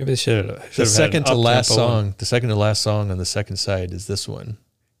 Totally. Maybe they should have the second to last song. The second to last song on the second side is this one.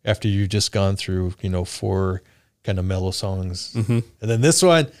 After you've just gone through, 4 kind of mellow songs, and then this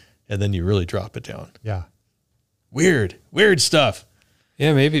one, and then you really drop it down. Yeah. Weird stuff.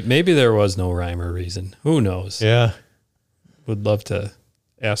 Yeah. Maybe there was no rhyme or reason. Who knows? Yeah. Would love to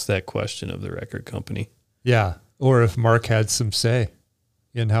ask that question of the record company. Yeah. Or if Mark had some say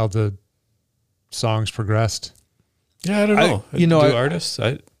in how the songs progressed. Yeah. I don't know. Artists,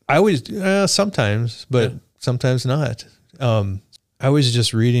 I always, sometimes, but sometimes not. I was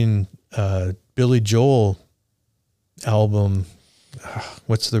just reading, Billy Joel album.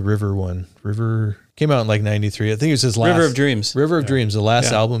 What's the River one? River came out in like 93. I think it was his last River of Dreams. River of Dreams, the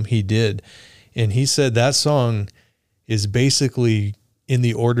last album he did. And he said that song is basically in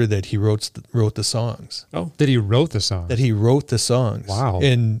the order that he wrote the songs. Oh, that he wrote the songs. That he wrote the songs. Wow.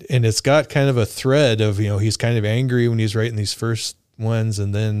 And it's got kind of a thread of, he's kind of angry when he's writing these first ones,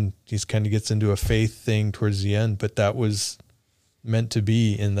 and then he's kind of gets into a faith thing towards the end, but that was meant to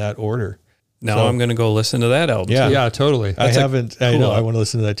be in that order. Now I'm going to go listen to that album. Yeah, yeah, totally. I haven't. I know. I want to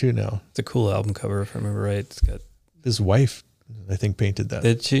listen to that too now. It's a cool album cover, if I remember right. It's got his wife, I think, painted that.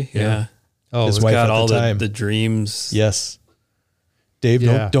 Did she? Yeah. Oh, his wife got at all the time. The dreams. Yes. Dave,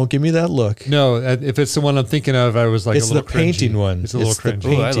 don't give me that look. No, if it's the one I'm thinking of, I was like, it's a little the painting cringy. one. It's a little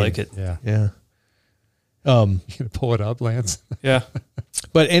cringy. Oh, I like it. Yeah. Yeah. You gonna pull it up, Lance? Yeah.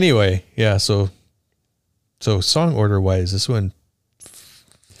 But anyway, yeah. So song order wise, this one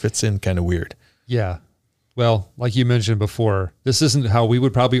fits in kind of weird. Yeah. Well, like you mentioned before, this isn't how we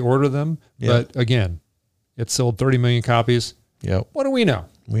would probably order them. Yeah. But again, it sold 30 million copies. Yeah. What do we know?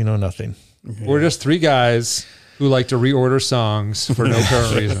 We know nothing. We're just three guys who like to reorder songs for no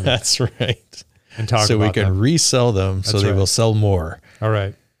current reason. That's right. And talk so about we can them. resell them so they will sell more. All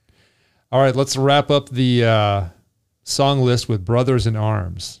right. Let's wrap up the song list with Brothers in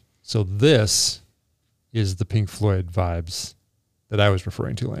Arms. So this is the Pink Floyd vibes that I was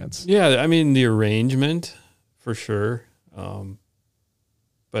referring to, Lance. Yeah, I mean, the arrangement for sure.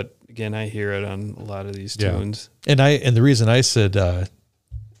 But again, I hear it on a lot of these tunes. And the reason I said The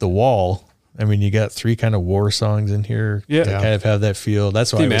Wall, I mean, you got three kind of war songs in here that kind of have that feel.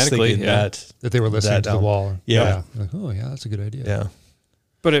 That's why I was thinking that they were listening to The Wall. Yeah. Like, oh, yeah, that's a good idea. Yeah.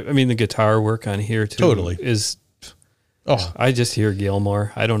 But I mean, the guitar work on here too is... Oh, I just hear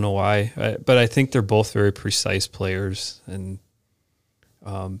Gilmore. I don't know why, but I think they're both very precise players, and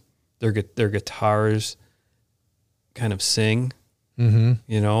their guitars kind of sing. Mm-hmm.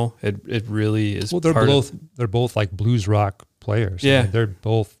 You know, it really is. Well, they're both like blues rock players. Yeah, I mean, they're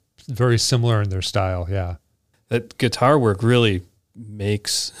both very similar in their style. Yeah, that guitar work really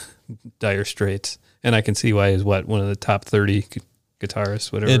makes Dire Straits, and I can see why he's one of the top 30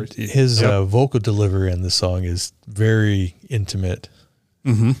 guitarists, whatever. His vocal delivery in the song is very intimate.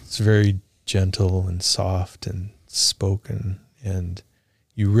 Mm-hmm. It's very gentle and soft and spoken, and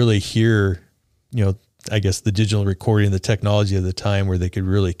you really hear, I guess the digital recording, the technology of the time where they could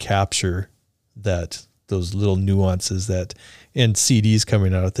really capture those little nuances and CDs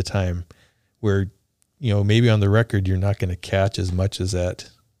coming out at the time where, maybe on the record, you're not going to catch as much as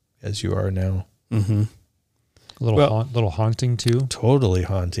that as you are now. Mm-hmm. A little haunting too. Totally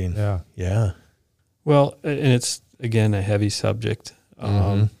haunting. Yeah. Yeah. Well, and it's again a heavy subject.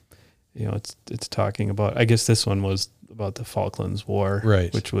 It's talking about, I guess this one was about the Falklands War,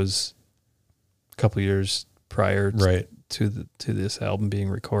 right, which was a couple years prior to this album being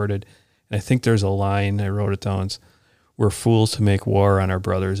recorded. And I think there's a line, I wrote it down, it's, "We're fools to make war on our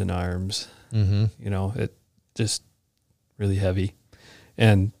brothers in arms." Mm-hmm. It just really heavy.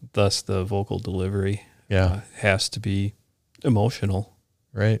 And thus the vocal delivery has to be emotional.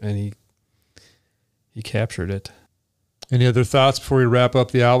 Right. And he captured it. Any other thoughts before we wrap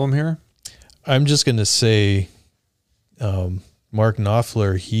up the album here? I'm just going to say Mark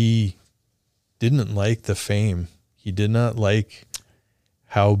Knopfler, he didn't like the fame. He did not like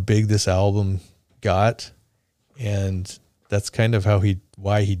how big this album got. And that's kind of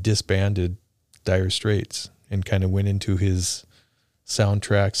why he disbanded Dire Straits and kind of went into his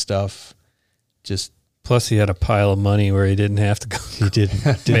soundtrack stuff. Just plus he had a pile of money where he didn't have to go. He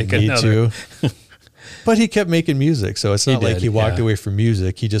didn't need to. But he kept making music, so it's not like he walked away from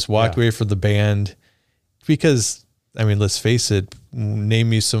music. He just walked away from the band because, I mean, let's face it, name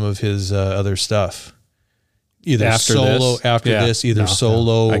me some of his other stuff. Either after solo, this? after this, either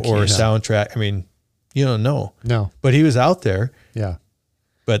solo or soundtrack. I mean, you don't know. No. But he was out there. Yeah.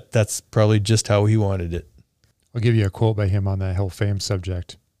 But that's probably just how he wanted it. I'll give you a quote by him on that whole fame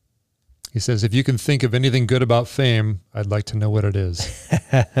subject. He says, "If you can think of anything good about fame, I'd like to know what it is."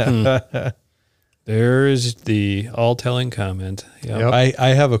 There's the all-telling comment. Yep. I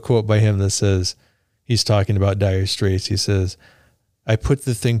have a quote by him that says, he's talking about Dire Straits. He says, "I put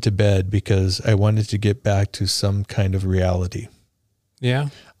the thing to bed because I wanted to get back to some kind of reality." Yeah.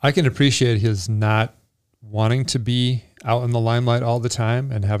 I can appreciate his not wanting to be out in the limelight all the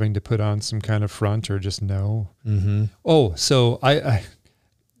time and having to put on some kind of front or just know. Mm-hmm. Oh, so I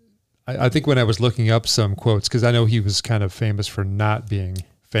think when I was looking up some quotes, because I know he was kind of famous for not being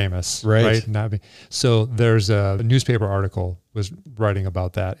famous, right? So there's a newspaper article was writing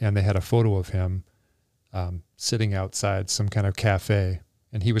about that, and they had a photo of him sitting outside some kind of cafe,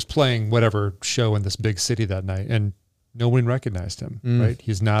 and he was playing whatever show in this big city that night, and no one recognized him, right?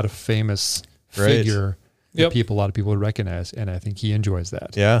 He's not a famous figure that a lot of people would recognize, and I think he enjoys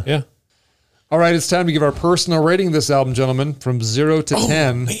that. Yeah. Yeah. All right, it's time to give our personal rating of this album, gentlemen, from 0 to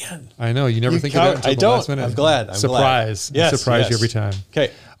 10. Man. I know, you never think of that until the last minute. I'm glad. Surprise. Yes, surprise you every time.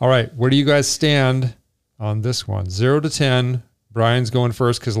 Okay. All right, where do you guys stand on this one? 0 to 10. Brian's going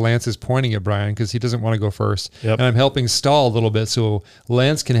first because Lance is pointing at Brian because he doesn't want to go first. Yep. And I'm helping stall a little bit so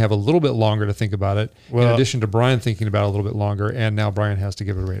Lance can have a little bit longer to think about it, in addition to Brian thinking about it a little bit longer, and now Brian has to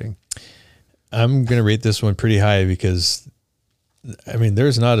give a rating. I'm going to rate this one pretty high because, I mean,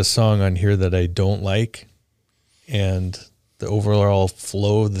 there's not a song on here that I don't like, and the overall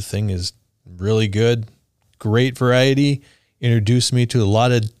flow of the thing is really good. Great variety. Introduced me to a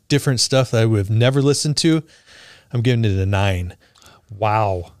lot of different stuff that I would have never listened to. I'm giving it a 9.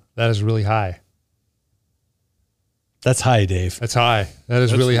 Wow. That is really high. That's high, Dave. That's high.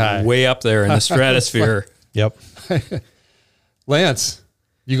 That's really high. Way up there in the stratosphere. Yep. Lance,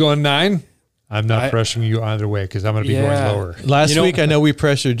 you going 9? I'm not pressuring you either way because I'm going to be going lower. Last week, I know we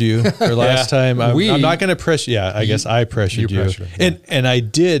pressured you. Or last time, I'm not going to pressure. Yeah, I guess I pressured you. And I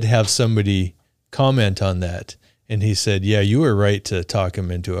did have somebody comment on that. And he said, yeah, you were right to talk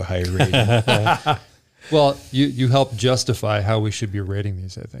him into a higher rating. Well, you helped justify how we should be rating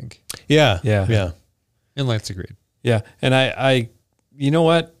these, I think. Yeah. And Lance agreed. Yeah. And I you know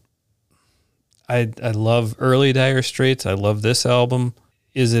what? I love early Dire Straits. I love this album.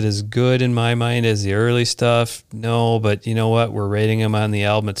 Is it as good in my mind as the early stuff? No, but you know what? We're rating them on the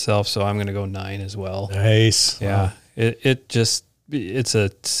album itself, so I'm going to go 9 as well. Nice. Yeah. Wow. It's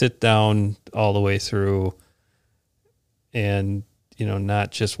a sit down all the way through, and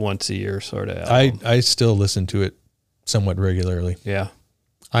not just once a year sort of album. I still listen to it somewhat regularly. Yeah.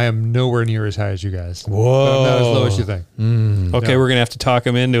 I am nowhere near as high as you guys. Whoa. But I'm not as low as you think. Okay, we're going to have to talk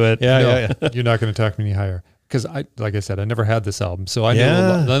him into it. Yeah. You're not going to talk me any higher. Because like I said, I never had this album, so I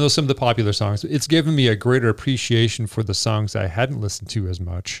know some of the popular songs. It's given me a greater appreciation for the songs I hadn't listened to as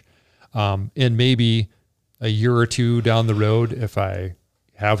much. And maybe a year or two down the road, if I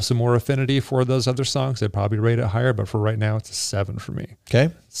have some more affinity for those other songs, I'd probably rate it higher. But for right now, it's a 7 for me. Okay,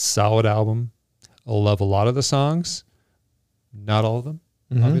 solid album. I love a lot of the songs, not all of them,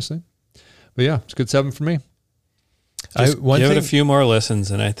 obviously. But yeah, it's a good 7 for me. Give it a few more listens,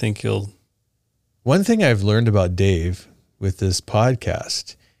 and I think you'll. One thing I've learned about Dave with this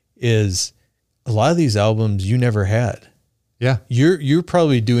podcast is a lot of these albums you never had. Yeah. You're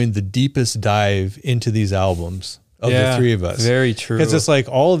probably doing the deepest dive into these albums of the three of us. Very true. Because it's like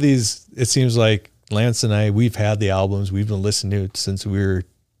all of these, it seems like Lance and I, we've had the albums, we've been listening to it since we were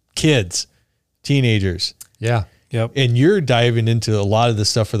kids, teenagers. Yeah. Yep. And you're diving into a lot of the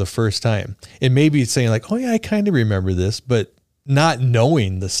stuff for the first time. And maybe it's saying like, oh yeah, I kind of remember this, but not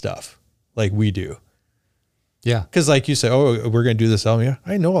knowing the stuff like we do. Yeah. Because like you say, oh, we're going to do this album. Yeah,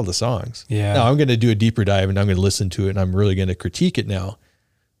 I know all the songs. Yeah. Now I'm going to do a deeper dive and I'm going to listen to it and I'm really going to critique it now.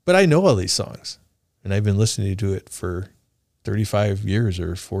 But I know all these songs and I've been listening to it for 35 years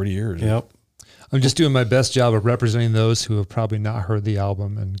or 40 years. Yep. I'm just doing my best job of representing those who have probably not heard the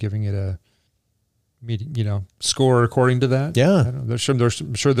album and giving it a score according to that. Yeah. I'm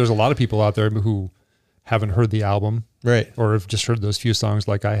sure there's a lot of people out there who haven't heard the album. Right. Or have just heard those few songs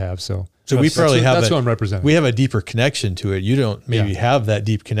like I have. So we probably have that's who I'm representing. We have a deeper connection to it. You don't maybe have that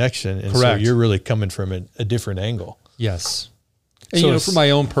deep connection. And so you're really coming from a different angle. Yes. And so for my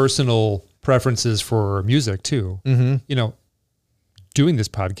own personal preferences for music too, doing this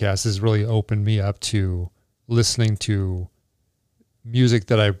podcast has really opened me up to listening to music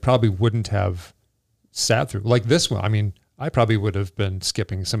that I probably wouldn't have sat through. Like this one. I mean, I probably would have been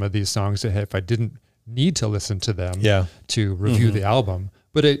skipping some of these songs if I didn't need to listen to them to review the album.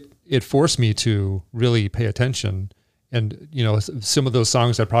 But it forced me to really pay attention. And, some of those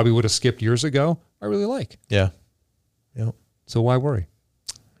songs I probably would have skipped years ago, I really like. Yeah. Yep. So why worry?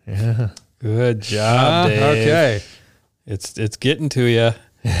 Yeah. Good job, Dave. Okay. It's getting to you.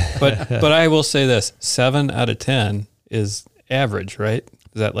 But I will say this, 7 out of 10 is average, right?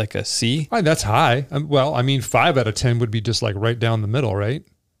 Is that like a C? That's high. 5 out of 10 would be just like right down the middle, right?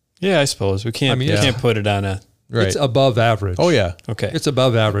 Yeah, I suppose. We can't put it on a... Right. It's above average. Oh, yeah. Okay. It's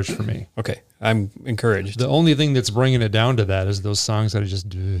above average for me. Okay. I'm encouraged. The only thing that's bringing it down to that is those songs that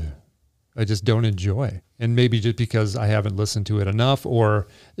I just don't enjoy. And maybe just because I haven't listened to it enough, or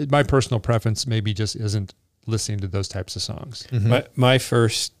my personal preference maybe just isn't listening to those types of songs. My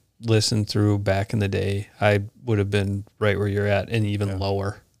first listen through back in the day, I would have been right where you're at and even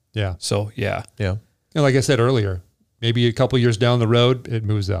lower. Yeah. So, yeah. Yeah. And like I said earlier, maybe a couple years down the road, it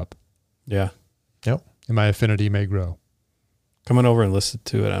moves up. Yeah. Yep. And my affinity may grow. Come on over and listen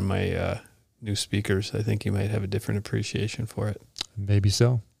to it on my new speakers. I think you might have a different appreciation for it. Maybe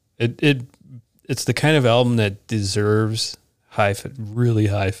so. It's the kind of album that deserves really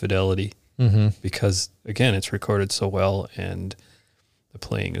high fidelity because, again, it's recorded so well and the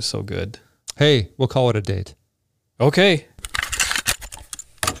playing is so good. Hey, we'll call it a date. Okay.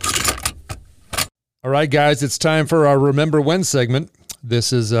 All right, guys, it's time for our Remember When segment.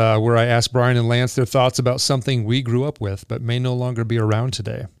 This is where I ask Brian and Lance their thoughts about something we grew up with but may no longer be around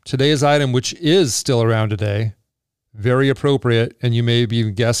today. Today's item, which is still around today, very appropriate, and you may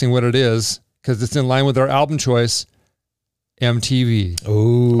be guessing what it is because it's in line with our album choice, MTV.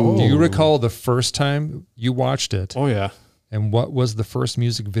 Oh. Do you recall the first time you watched it? Oh, yeah. And what was the first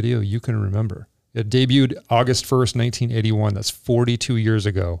music video you can remember? It debuted August 1st, 1981. That's 42 years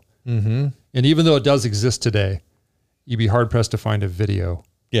ago. Mm-hmm. And even though it does exist today, you'd be hard-pressed to find a video.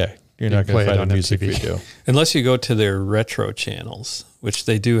 Yeah, you're not going to find a music MTV. video. Unless you go to their retro channels, which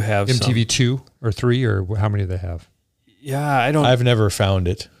they do have MTV 2 or 3, or how many do they have? Yeah, I don't. I've never found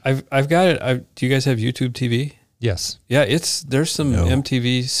it. I've got it. Do you guys have YouTube TV? Yes. Yeah, there's some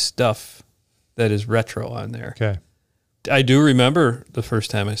MTV stuff that is retro on there. Okay. I do remember the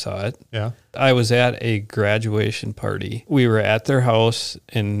first time I saw it. Yeah. I was at a graduation party. We were at their house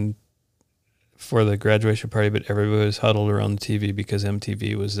and for the graduation party, but everybody was huddled around the TV because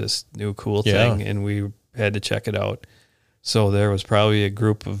MTV was this new cool thing and we had to check it out. So there was probably a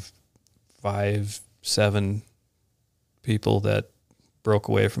group of 5, 7 people that broke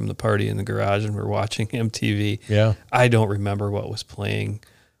away from the party in the garage and were watching MTV. Yeah. I don't remember what was playing,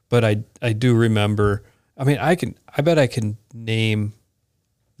 but I do remember. I mean, I bet I can name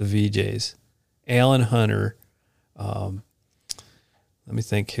the VJs. Alan Hunter. Let me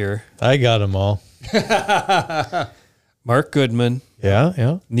think here. I got them all. Mark Goodman.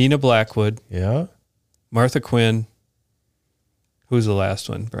 Yeah. Nina Blackwood. Yeah. Martha Quinn. Who's the last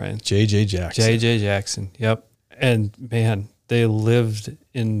one, Brian? J.J. Jackson. J.J. Jackson. Yep. And man, they lived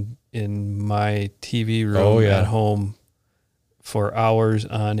in my TV room at home for hours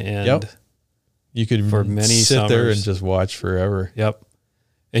on end. Yep. You could for many sit summers. there and just watch forever. Yep.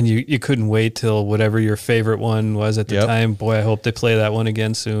 And you couldn't wait till whatever your favorite one was at the time. Boy, I hope they play that one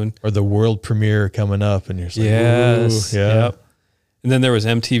again soon. Or the world premiere coming up and you're just like, yes. ooh, yeah. Yep. And then there was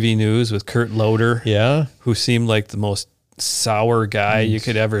MTV News with Kurt Loder. Yeah. Who seemed like the most sour guy you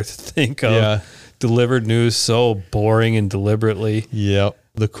could ever think of. Yeah. Delivered news so boring and deliberately. Yep.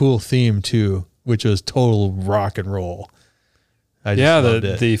 The cool theme too, which was total rock and roll. I just loved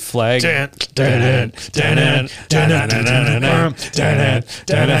it. The flag. I loved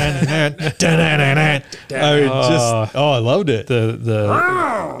it. The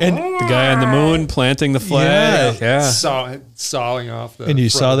guy on the moon planting the flag. Yeah. Sawing off the and you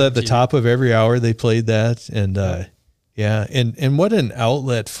saw that at the TV. top of every hour they played that. And and what an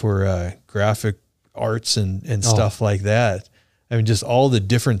outlet for graphic arts and stuff like that. I mean, just all the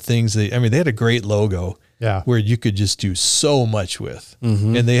different things. They had a great logo. Yeah. Where you could just do so much with.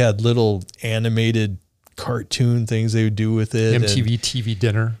 And they had little animated cartoon things they would do with it. MTV TV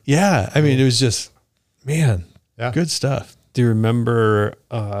dinner. Yeah. I mean, it was just, man, good stuff. Do you remember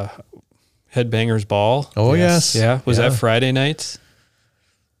Headbangers Ball? Oh, yes. Yeah. Was that Friday nights?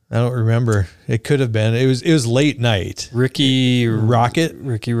 I don't remember. It could have been. It was late night. Ricky Rocket.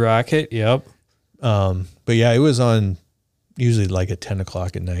 Yep. But yeah, it was on usually like at 10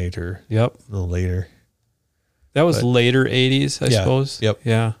 o'clock at night or a little later. That was later 80s, I suppose. Yep.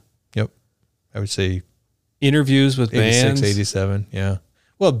 Yeah. Yep. I would say interviews with 86, bands. 87. Yeah.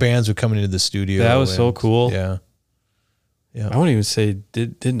 Well, bands would come into the studio. That was so cool. Yeah. Yeah. I won't even say,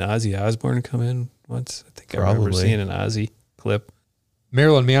 didn't Ozzy Osbourne come in once? I think I remember seeing an Ozzy clip.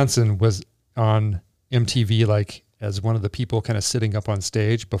 Marilyn Manson was on MTV like as one of the people kind of sitting up on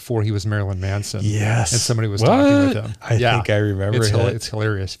stage before he was Marilyn Manson. Yes. And somebody was talking with him. I think I remember it. It's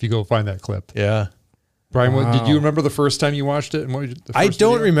hilarious if you go find that clip. Yeah. Brian, did you remember the first time you watched it? And what the I first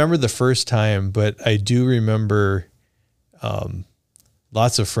don't video? remember the first time, but I do remember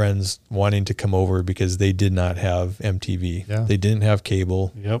lots of friends wanting to come over because they did not have MTV. Yeah. They didn't have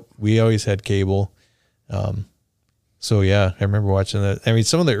cable. Yep. We always had cable. So yeah, I remember watching that. I mean,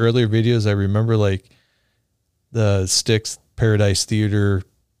 some of the earlier videos, I remember like the Styx Paradise Theater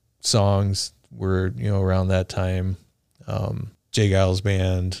songs were, around that time. Jay Giles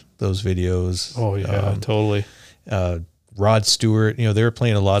Band, those videos. Oh yeah, totally. Rod Stewart, they were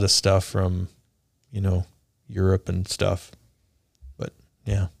playing a lot of stuff from, Europe and stuff. But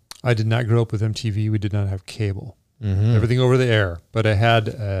yeah. I did not grow up with MTV. We did not have cable. Everything over the air. But I had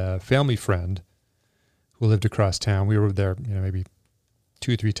a family friend who lived across town. We were there, maybe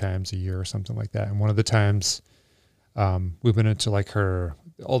 2 or 3 times a year or something like that. And one of the times we went into like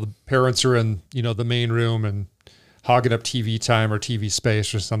all the parents are in, the main room and hogging up TV time or TV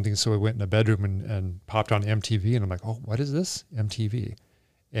space or something. So we went in a bedroom and popped on MTV and I'm like, oh, what is this? MTV.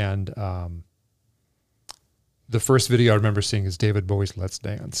 And the first video I remember seeing is David Bowie's Let's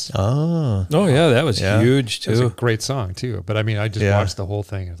Dance. Oh yeah, that was huge too. It's a great song too. But I mean, I just watched the whole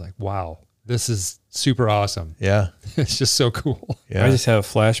thing and was like, wow, this is super awesome. Yeah. It's just so cool. Yeah. I just have a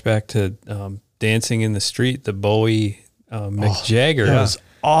flashback to Dancing in the Street, the Bowie Mick Jagger. That was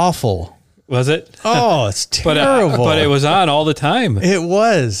awful. Was it? Oh, it's terrible. But it was on all the time. It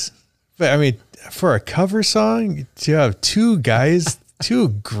was. But I mean, for a cover song, to have 2 guys, 2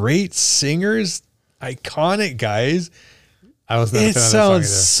 great singers, iconic guys, I was not a fan of that song sounds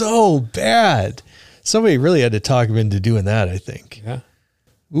either. so bad. Somebody really had to talk him into doing that, I think. Yeah.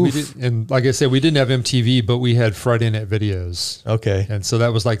 And like I said, we didn't have MTV, but we had Friday Night Videos. Okay. And so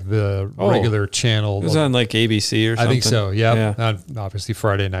that was like the regular channel. It was on like ABC or something. I think so. Yeah. On obviously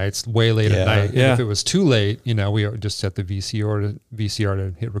Friday nights, way late at night. Yeah. And if it was too late, we just set the VCR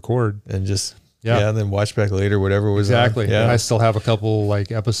to hit record and just and then watch back later, whatever was exactly. on. Yeah. And I still have a couple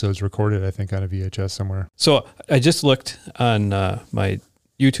like episodes recorded, I think, on a VHS somewhere. So I just looked on my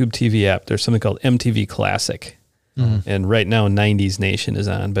YouTube TV app. There's something called MTV Classic. Mm-hmm. And right now 90s Nation is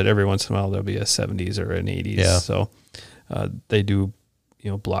on, but every once in a while there'll be a 70s or an 80s. Yeah. So they do,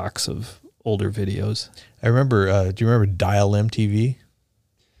 blocks of older videos. I remember, do you remember Dial MTV?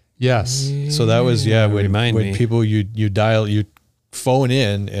 Yes. So that was, when people, you dial, you phone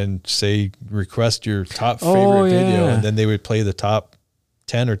in and say, request your top favorite video. And then they would play the top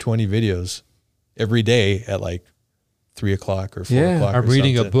 10 or 20 videos every day at like 3 o'clock or 4 o'clock. I'm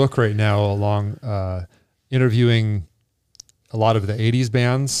reading a book right now along, interviewing a lot of the 80s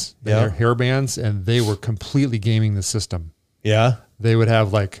bands, their hair bands, and they were completely gaming the system. Yeah. They would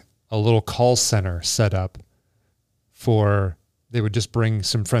have like a little call center set up they would just bring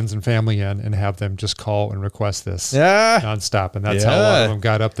some friends and family in and have them just call and request this nonstop. And that's how a lot of them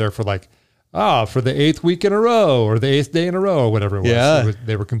got up there for like, for the 8th week in a row or the 8th day in a row or whatever it was. Yeah.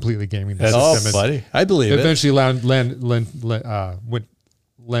 They were completely gaming the system. Oh, buddy. I believe eventually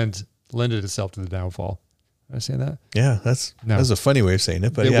lended itself to the downfall. Did I say that? Yeah, that's a funny way of saying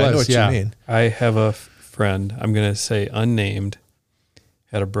it, but I know what you mean. I have a friend, I'm going to say unnamed,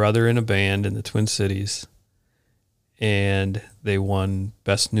 had a brother in a band in the Twin Cities, and they won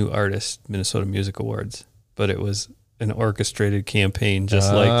Best New Artist Minnesota Music Awards. But it was an orchestrated campaign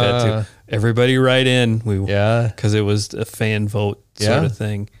just like that too. Everybody write in. Because it was a fan vote sort of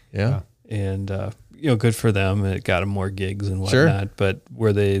thing. Yeah. And good for them. It got them more gigs and whatnot. Sure. But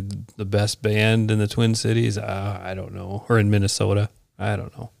were they the best band in the Twin Cities? I don't know. Or in Minnesota? I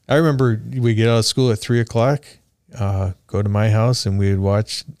don't know. I remember we get out of school at 3 o'clock, go to my house, and we would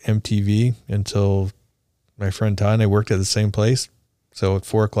watch MTV until my friend Todd and I worked at the same place. So at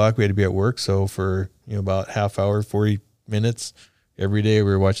 4 o'clock, we had to be at work. So for about half hour, 40 minutes every day,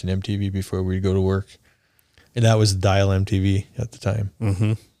 we were watching MTV before we'd go to work. And that was Dial MTV at the time.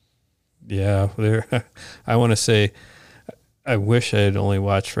 Mm-hmm. Yeah, I want to say, I wish I had only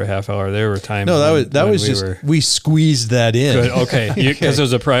watched for a half hour. There were times. No, we squeezed that in. Good, okay, because it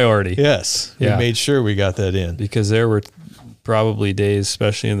was a priority. Yes, we made sure we got that in because there were probably days,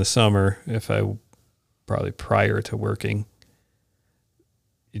 especially in the summer, probably prior to working,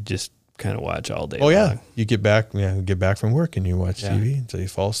 you just kind of watch all day. Oh long. You get back from work and you watch TV until you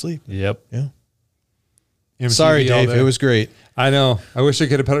fall asleep. Yep. Yeah. MTV Sorry, Dave. It was great. I know. I wish I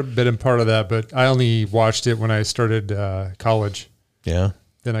could have been a part of that, but I only watched it when I started college. Yeah.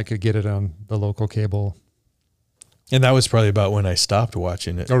 Then I could get it on the local cable. And that was probably about when I stopped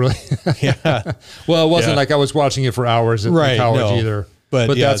watching it. Oh, really? Yeah. Well, it wasn't like I was watching it for hours in college either.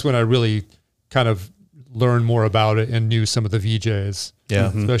 But that's when I really kind of learned more about it and knew some of the VJs.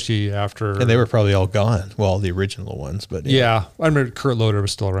 Yeah. Especially after. And they were probably all gone. Well, the original ones, but. Yeah. I remember Kurt Loder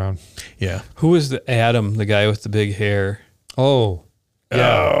was still around. Yeah. Who was the Adam, the guy with the big hair? Oh.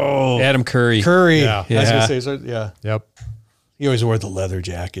 Yeah. Oh. Adam Curry. Curry. Yeah. I was going to say, yeah. Yep. He always wore the leather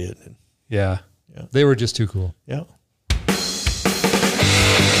jacket. Yeah. They were just too cool. Yeah.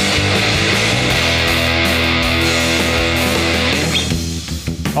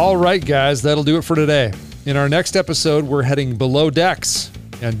 All right, guys, that'll do it for today. In our next episode, we're heading below decks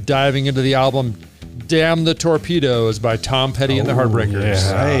and diving into the album Damn the Torpedoes by Tom Petty and the Heartbreakers.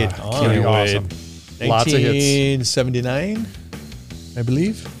 Yeah. Right. It's going to be awesome. Lots of hits. 1979, I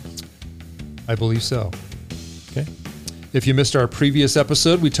believe. I believe so. Okay. If you missed our previous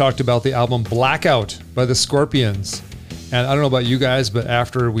episode, we talked about the album Blackout by the Scorpions. And I don't know about you guys, but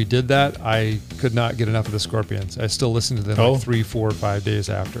after we did that, I could not get enough of the Scorpions. I still listen to them like 3, 4, 5 days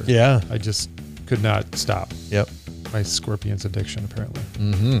after. Yeah. I just could not stop. Yep. My Scorpions addiction, apparently.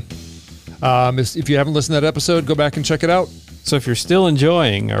 Mm-hmm. If you haven't listened to that episode, go back and check it out. So if you're still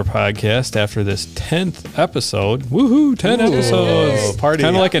enjoying our podcast after this 10th episode, woohoo, 10 episodes. Party.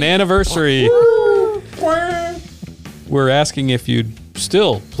 Kind of like an anniversary. We're asking if you'd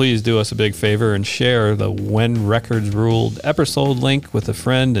still please do us a big favor and share the When Records Ruled episode link with a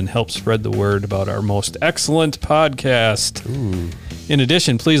friend and help spread the word about our most excellent podcast. Ooh. In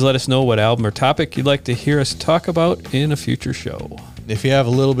addition, please let us know what album or topic you'd like to hear us talk about in a future show. If you have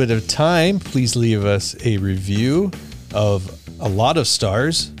a little bit of time, please leave us a review of a lot of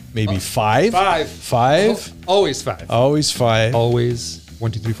stars, maybe 5. 5? Always 5. Always 5. Always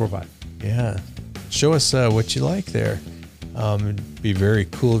 1, 2, 3, 4, 5. Yeah. Show us what you like there. It'd be very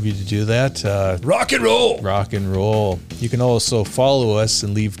cool of you to do that. Rock and roll. Rock and roll. You can also follow us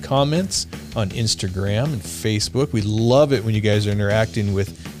and leave comments on Instagram and Facebook. We love it when you guys are interacting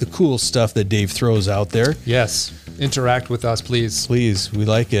with the cool stuff that Dave throws out there. Yes. Interact with us, please. Please, we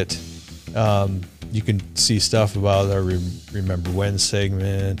like it. You can see stuff about our Remember When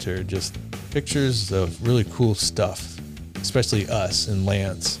segment or just pictures of really cool stuff, especially us and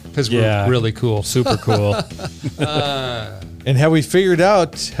Lance. Because we're really cool. Super cool. And have we figured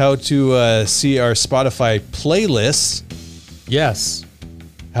out how to see our Spotify playlists? Yes.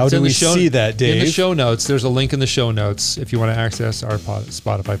 How do we see that, Dave? In the show notes, there's a link in the show notes if you want to access our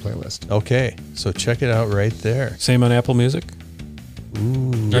Spotify playlist. Okay, so check it out right there. Same on Apple Music?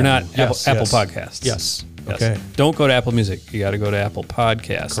 Ooh. Or not? Yes, Apple yes. Podcasts. Yes. Okay. Don't go to Apple Music. You got to go to Apple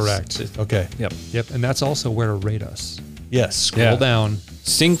Podcasts. Correct. Okay. Yep. Yep. And that's also where to rate us. Yes. Scroll down.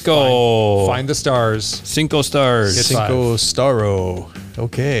 Cinco. Find the stars. 5 stars. It's Cinco Staro.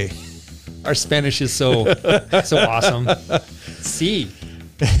 Okay. Our Spanish is so awesome. See.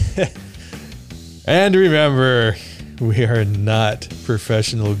 And remember, we are not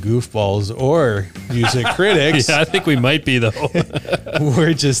professional goofballs or music critics. Yeah, I think we might be, though.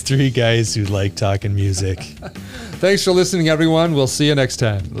 We're just three guys who like talking music. Thanks for listening, everyone. We'll see you next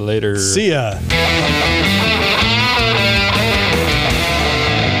time. Later. See ya.